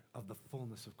stature of the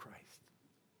fullness of Christ.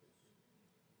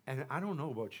 And I don't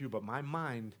know about you, but my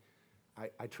mind,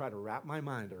 I try to wrap my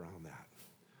mind around that.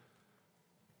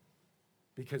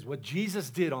 Because what Jesus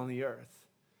did on the earth,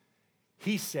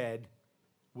 he said,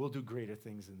 we'll do greater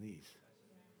things than these.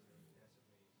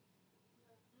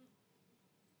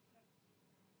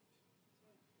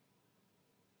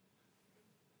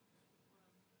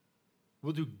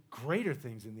 We'll do greater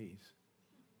things than these.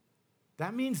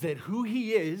 That means that who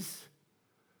he is,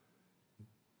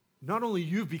 not only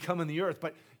you've become in the earth,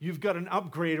 but you've got an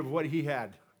upgrade of what he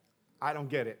had. I don't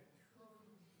get it.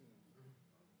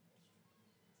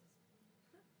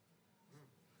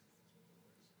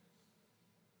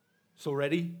 So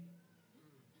ready?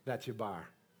 That's your bar.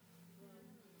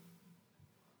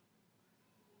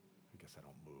 I guess I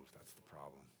don't move. That's the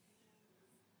problem.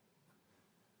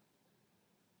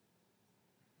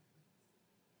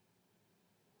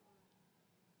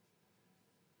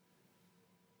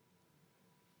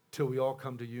 Till we all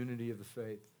come to unity of the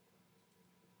faith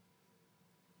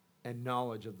and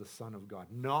knowledge of the Son of God.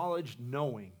 Knowledge,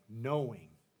 knowing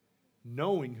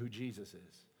who Jesus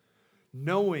is.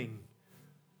 Knowing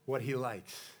what he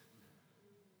likes.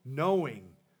 Knowing,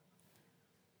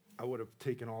 I would have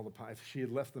taken all the pies. If she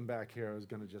had left them back here, I was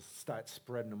going to just start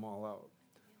spreading them all out.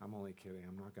 I'm only kidding.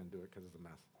 I'm not going to do it because it's a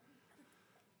mess.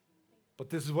 But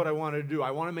this is what I want to do.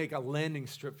 I want to make a landing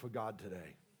strip for God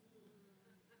today.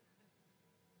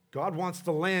 God wants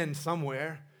to land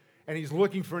somewhere, and he's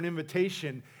looking for an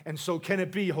invitation. And so can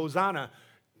it be, Hosanna?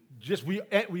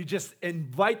 We just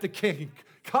invite the king.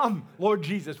 Come, Lord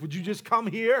Jesus, would you just come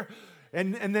here?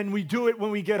 And then we do it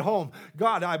when we get home.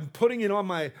 God, I'm putting it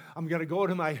on I'm going to go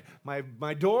to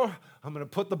my door. I'm going to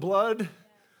put the blood.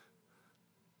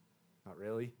 Not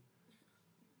really.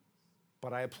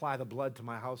 But I apply the blood to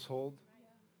my household.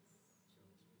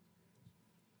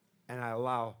 And I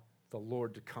allow the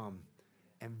Lord to come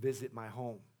and visit my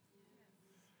home.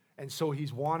 And so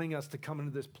he's wanting us to come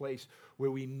into this place where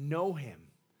we know him.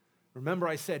 Remember,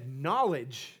 I said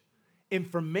knowledge,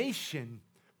 information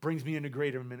brings me into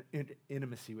greater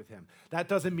intimacy with him. That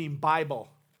doesn't mean Bible.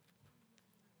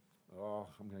 Oh,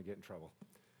 I'm going to get in trouble.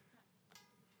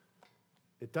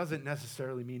 It doesn't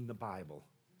necessarily mean the Bible.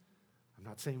 I'm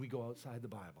not saying we go outside the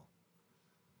Bible.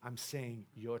 I'm saying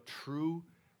your true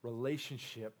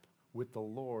relationship with the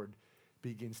Lord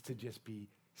begins to just be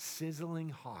sizzling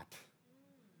hot.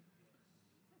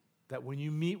 That when you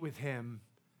meet with him,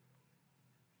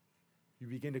 you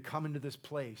begin to come into this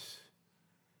place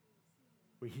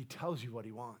where he tells you what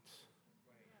he wants.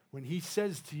 When he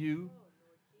says to you,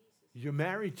 you're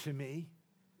married to me,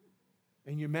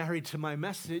 and you're married to my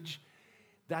message,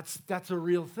 that's a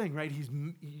real thing, right?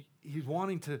 He's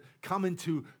wanting to come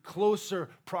into closer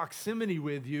proximity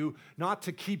with you, not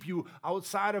to keep you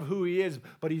outside of who he is,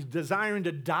 but he's desiring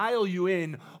to dial you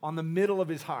in on the middle of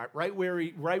his heart, right where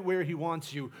he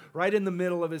wants you, right in the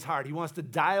middle of his heart. He wants to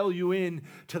dial you in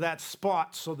to that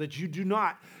spot so that you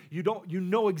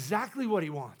know exactly what he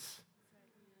wants.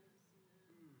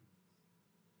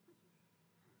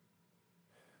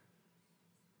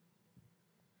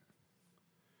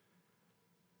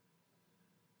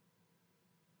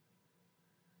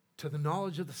 To the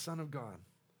knowledge of the Son of God,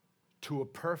 to a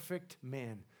perfect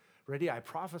man. Ready? I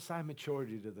prophesy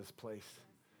maturity to this place.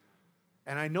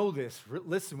 And I know this.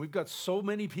 Listen, we've got so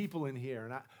many people in here.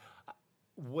 And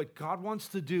what God wants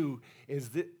to do is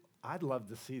that I'd love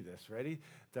to see this. Ready?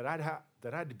 That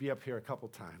I'd be up here a couple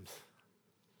times.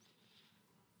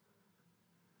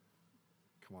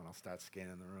 Come on, I'll start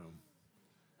scanning the room.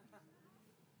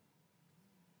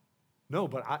 No,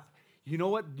 but you know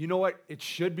what? It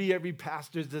should be every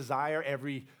pastor's desire,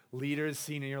 every leader's,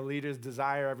 senior leader's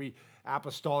desire, every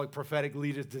apostolic, prophetic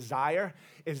leader's desire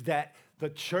is that the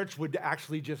church would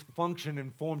actually just function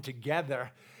and form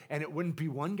together, and it wouldn't be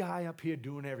one guy up here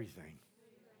doing everything.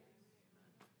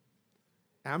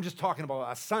 And I'm just talking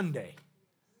about a Sunday.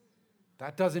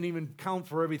 That doesn't even count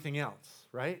for everything else,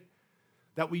 right?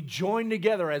 That we join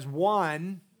together as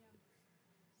one,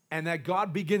 and that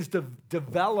God begins to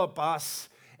develop us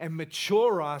and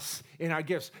mature us in our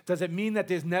gifts. Does it mean that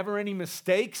there's never any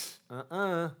mistakes? There's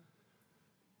going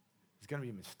to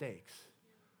be mistakes.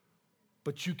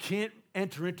 But you can't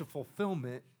enter into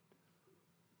fulfillment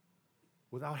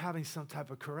without having some type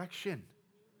of correction.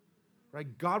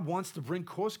 Right? God wants to bring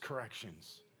course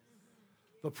corrections.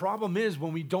 The problem is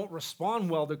when we don't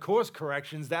respond well to course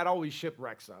corrections, that always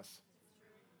shipwrecks us.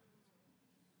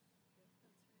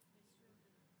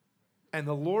 And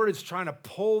the Lord is trying to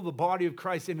pull the body of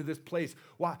Christ into this place.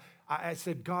 Why? I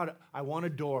said, God, I want a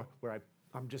door where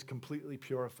I'm just completely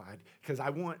purified because I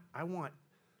want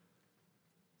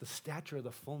the stature of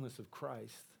the fullness of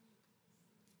Christ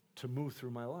to move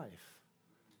through my life.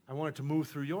 I want it to move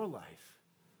through your life.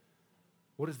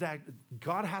 What is that?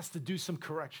 God has to do some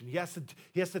correction. He has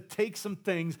to take some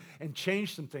things and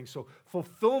change some things. So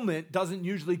fulfillment doesn't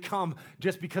usually come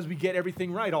just because we get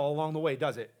everything right all along the way,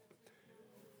 does it?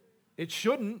 It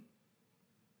shouldn't.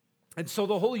 And so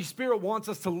the Holy Spirit wants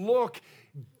us to look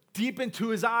deep into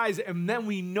his eyes, and then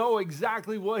we know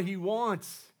exactly what he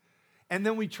wants. And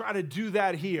then we try to do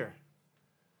that here.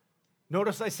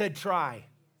 Notice I said try.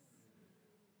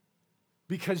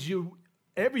 Because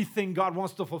everything God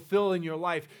wants to fulfill in your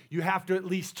life, you have to at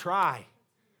least try.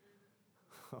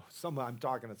 I'm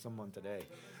talking to someone today.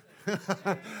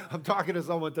 I'm talking to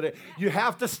someone today. You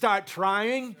have to start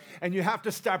trying, and you have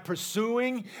to start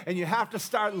pursuing, and you have to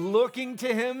start looking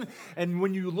to him. And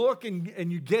when you look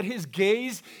and you get his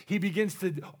gaze, he begins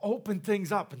to open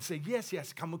things up and say,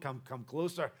 yes, come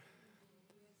closer.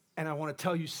 And I want to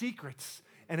tell you secrets.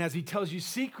 And as he tells you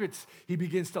secrets, he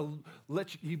begins to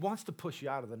he wants to push you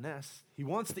out of the nest. He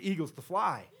wants the eagles to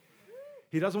fly.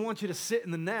 He doesn't want you to sit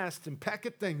in the nest and peck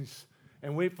at things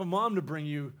and wait for mom to bring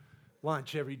you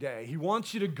lunch every day. He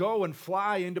wants you to go and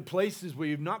fly into places where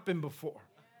you've not been before.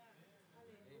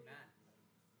 Amen.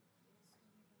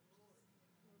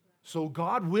 So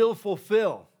God will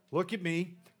fulfill. Look at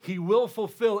me. He will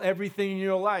fulfill everything in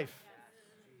your life.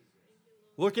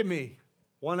 Look at me.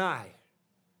 One eye.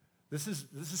 This is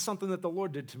something that the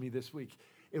Lord did to me this week.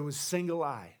 It was single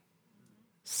eye,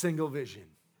 single vision.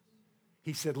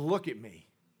 He said, look at me.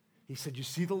 He said, you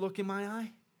see the look in my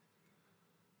eye?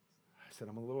 I said,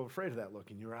 I'm a little afraid of that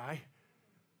look in your eye.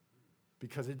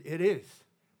 Because it is.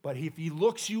 But if he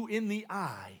looks you in the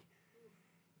eye,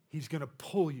 he's going to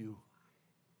pull you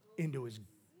into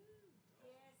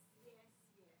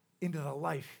the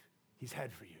life he's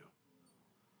had for you.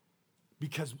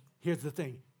 Because here's the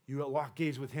thing. You lock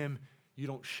gaze with him, you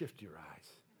don't shift your eyes.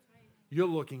 You're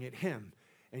looking at him,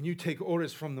 and you take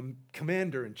orders from the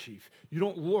commander-in-chief. You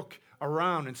don't look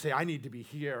around and say, I need to be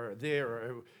here or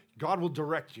there. God will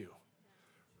direct you.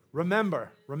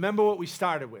 Remember what we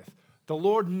started with. The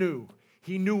Lord knew.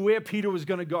 He knew where Peter was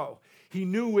going to go. He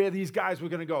knew where these guys were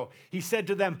going to go. He said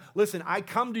to them, listen, I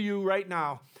come to you right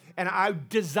now, and I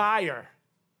desire,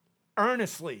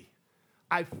 earnestly,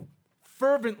 I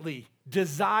fervently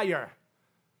desire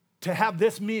to have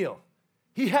this meal.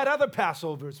 He had other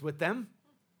Passovers with them.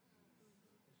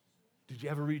 Did you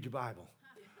ever read your Bible?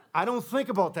 I don't think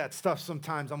about that stuff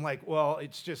sometimes. I'm like, well,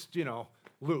 it's just,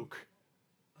 Luke.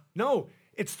 No,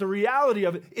 it's the reality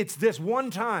of it. It's this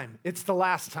one time. It's the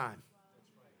last time.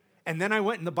 And then I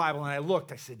went in the Bible and I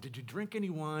looked. I said, did you drink any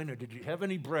wine or did you have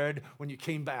any bread when you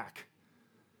came back?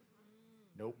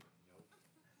 Nope.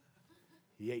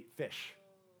 He ate fish.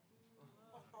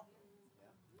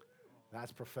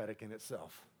 That's prophetic in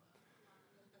itself.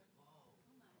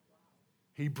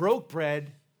 He broke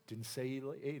bread, didn't say he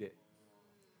ate it.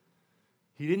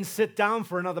 He didn't sit down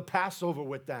for another Passover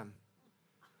with them.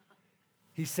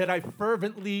 He said, I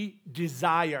fervently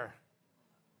desire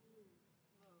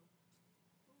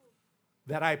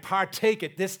that I partake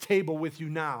at this table with you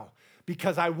now,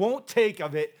 because I won't take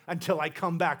of it until I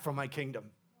come back from my kingdom.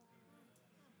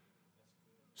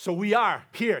 So we are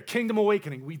here, Kingdom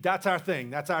Awakening. That's our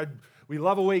thing. We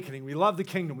love awakening. We love the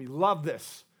kingdom. We love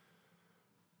this.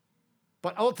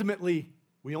 But ultimately,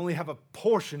 we only have a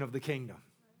portion of the kingdom.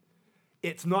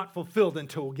 It's not fulfilled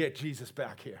until we get Jesus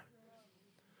back here.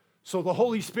 So the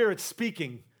Holy Spirit's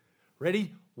speaking.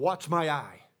 Ready? Watch my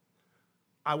eye.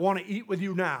 I want to eat with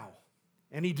you now.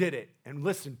 And he did it. And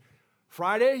listen,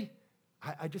 Friday,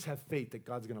 I just have faith that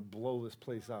God's going to blow this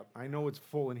place up. I know it's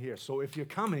full in here. So if you're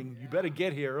coming, you better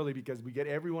get here early, because we get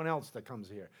everyone else that comes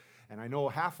here. And I know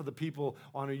half of the people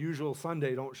on a usual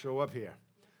Sunday don't show up here.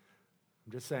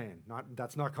 I'm just saying,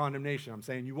 that's not condemnation. I'm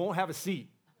saying you won't have a seat.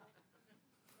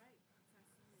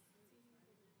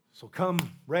 So come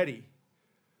ready.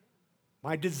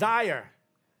 My desire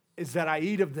is that I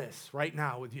eat of this right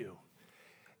now with you.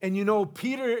 And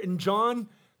Peter and John,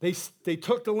 they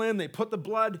took the lamb, they put the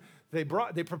blood, they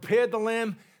prepared the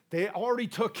lamb, they already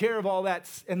took care of all that,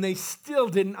 and they still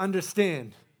didn't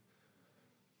understand.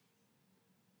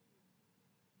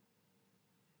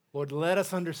 Lord, let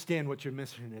us understand what your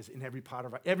mission is in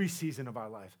every season of our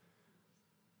life.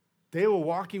 They were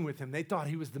walking with him. They thought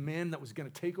he was the man that was going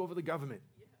to take over the government.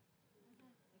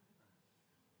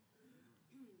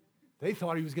 They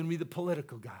thought he was going to be the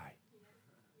political guy.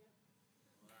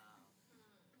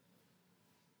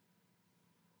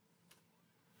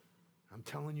 I'm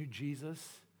telling you, Jesus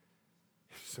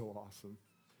is so awesome.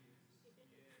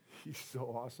 He's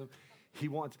so awesome. He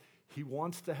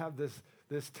wants to have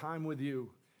this time with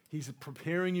you. He's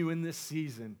preparing you in this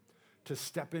season to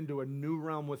step into a new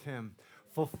realm with him,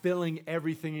 fulfilling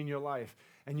everything in your life.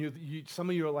 And some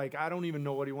of you are like, I don't even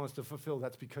know what he wants to fulfill.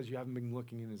 That's because you haven't been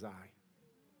looking in his eye.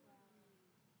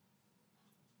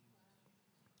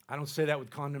 I don't say that with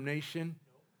condemnation.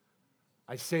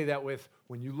 I say that with,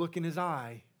 when you look in his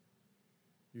eye,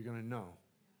 you're going to know.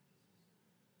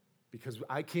 Because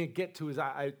I can't get to his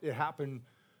eye. It happened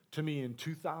to me in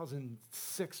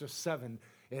 2006 or 2007.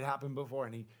 It happened before.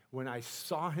 And when I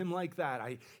saw him like that,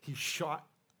 he shot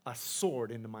a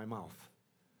sword into my mouth,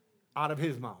 out of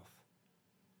his mouth.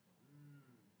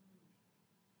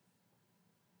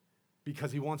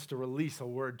 Because he wants to release a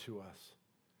word to us.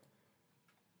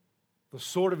 The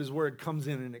sword of his word comes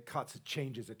in and it cuts, it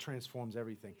changes, it transforms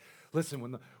everything.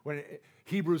 Listen, when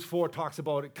Hebrews 4 talks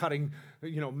about it cutting,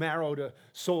 marrow to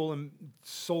soul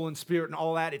and spirit and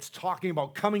all that, it's talking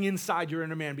about coming inside your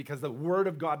inner man, because the word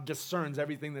of God discerns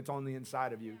everything that's on the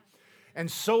inside of you. And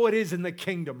so it is in the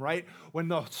kingdom, right? When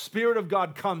the Spirit of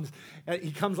God comes,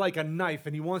 he comes like a knife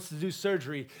and he wants to do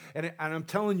surgery. And I'm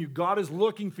telling you, God is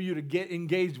looking for you to get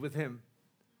engaged with him.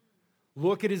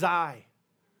 Look at his eye.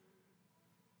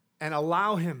 And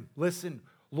allow him. Listen,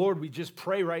 Lord, we just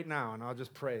pray right now, and I'll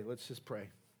just pray. Let's just pray.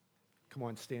 Come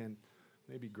on, stand.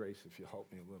 Maybe Grace, if you'll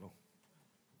help me a little.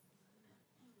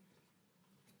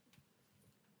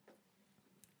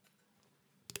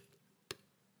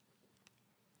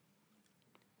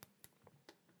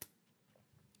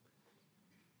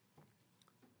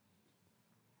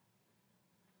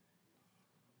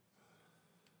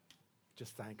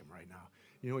 Just thank him right now.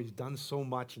 You know, he's done so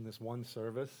much in this one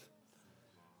service.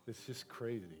 It's just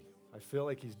crazy. I feel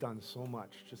like he's done so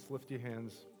much. Just lift your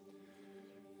hands.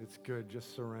 It's good.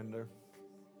 Just surrender.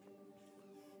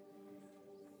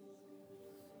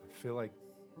 I feel like,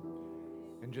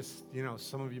 and just, you know,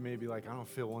 some of you may be like, I don't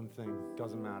feel one thing.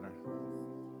 Doesn't matter.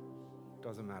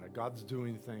 Doesn't matter. God's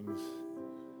doing things.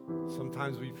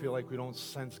 Sometimes we feel like we don't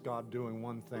sense God doing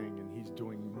one thing, and he's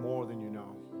doing more than you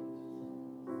know.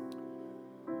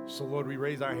 So, Lord, we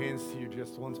raise our hands to you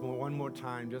just one more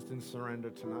time, just in surrender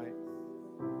tonight.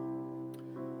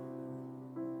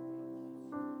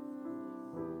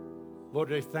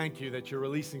 Lord, I thank you that you're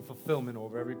releasing fulfillment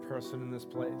over every person in this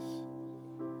place.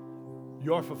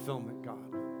 Your fulfillment, God.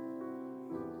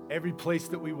 Every place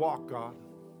that we walk, God.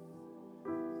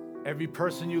 Every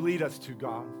person you lead us to,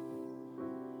 God.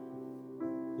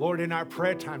 Lord, in our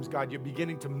prayer times, God, you're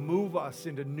beginning to move us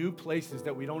into new places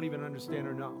that we don't even understand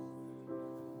or know.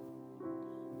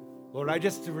 Lord, I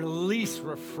just release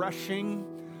refreshing.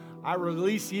 I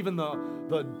release even the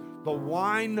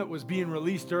wine that was being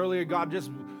released earlier. God, just,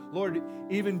 Lord,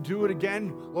 even do it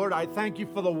again. Lord, I thank you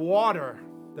for the water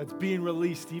that's being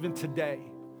released even today.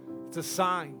 It's a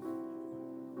sign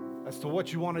as to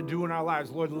what you want to do in our lives.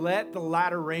 Lord, let the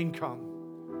latter rain come.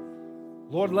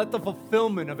 Lord, let the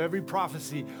fulfillment of every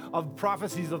prophecy, of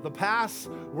prophecies of the past,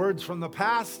 words from the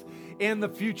past, and the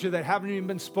future that haven't even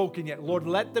been spoken yet. Lord,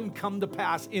 let them come to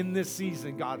pass in this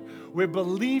season, God. We're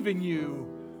believing you.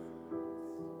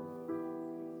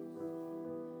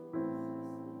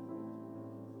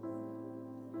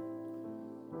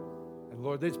 And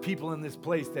Lord, there's people in this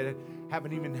place that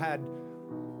haven't even had,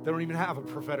 they don't even have a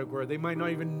prophetic word. They might not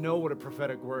even know what a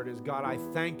prophetic word is. God, I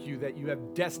thank you that you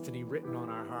have destiny written on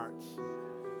our hearts.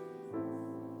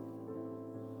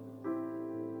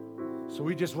 So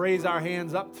we just raise our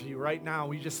hands up to you right now.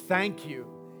 We just thank you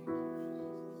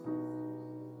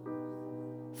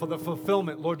for the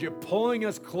fulfillment. Lord, you're pulling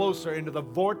us closer into the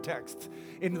vortex,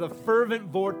 into the fervent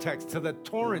vortex, to the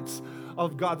torrents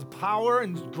of God's power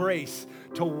and grace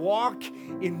to walk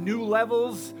in new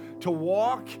levels, to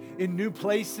walk in new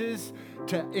places,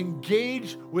 to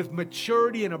engage with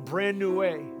maturity in a brand new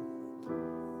way.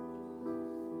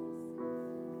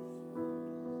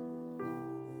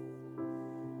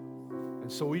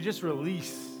 So we just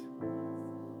release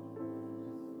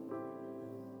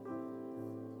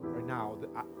right now,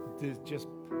 there's just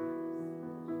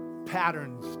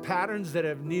patterns that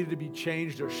have needed to be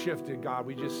changed or shifted, God.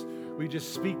 We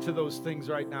just speak to those things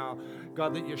right now.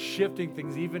 God, that you're shifting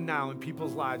things even now in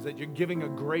people's lives, that you're giving a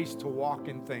grace to walk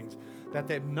in things that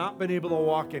they've not been able to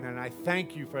walk in. And I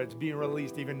thank you for it's being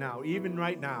released even now, even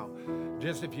right now.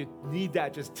 Just if you need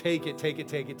that, just take it.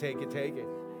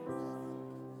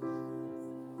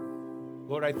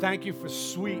 Lord, I thank you for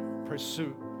sweet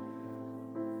pursuit.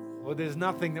 Lord, there's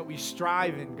nothing that we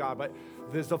strive in, God, but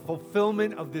there's a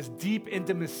fulfillment of this deep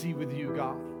intimacy with you,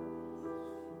 God.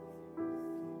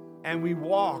 And we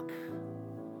walk,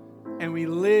 and we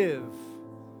live,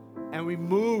 and we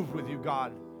move with you,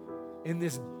 God, in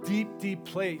this deep, deep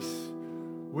place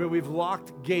where we've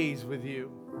locked gaze with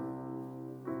you.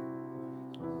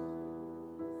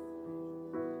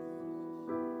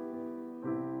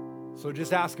 So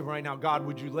just ask him right now, God,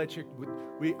 would you let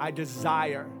I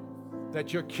desire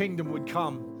that your kingdom would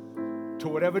come to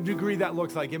whatever degree that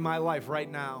looks like in my life right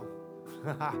now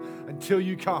until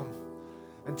you come.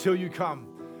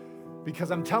 Because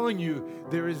I'm telling you,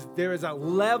 there is a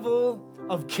level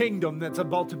of kingdom that's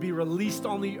about to be released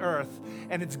on the earth,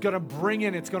 and it's going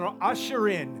to usher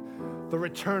in the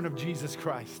return of Jesus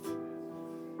Christ.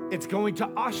 It's going to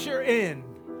usher in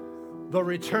the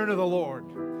return of the Lord.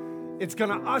 It's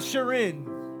going to usher in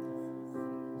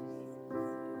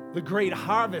the great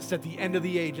harvest at the end of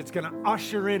the age. It's going to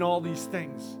usher in all these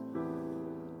things.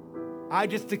 I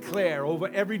just declare over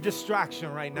every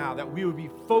distraction right now that we would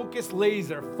be focused,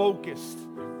 laser focused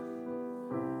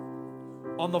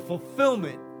on the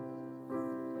fulfillment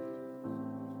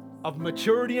of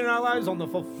maturity in our lives, on the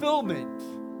fulfillment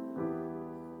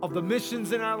of the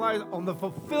missions in our lives, on the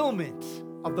fulfillment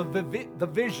of the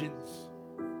visions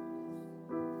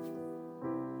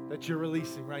that you're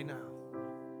releasing right now.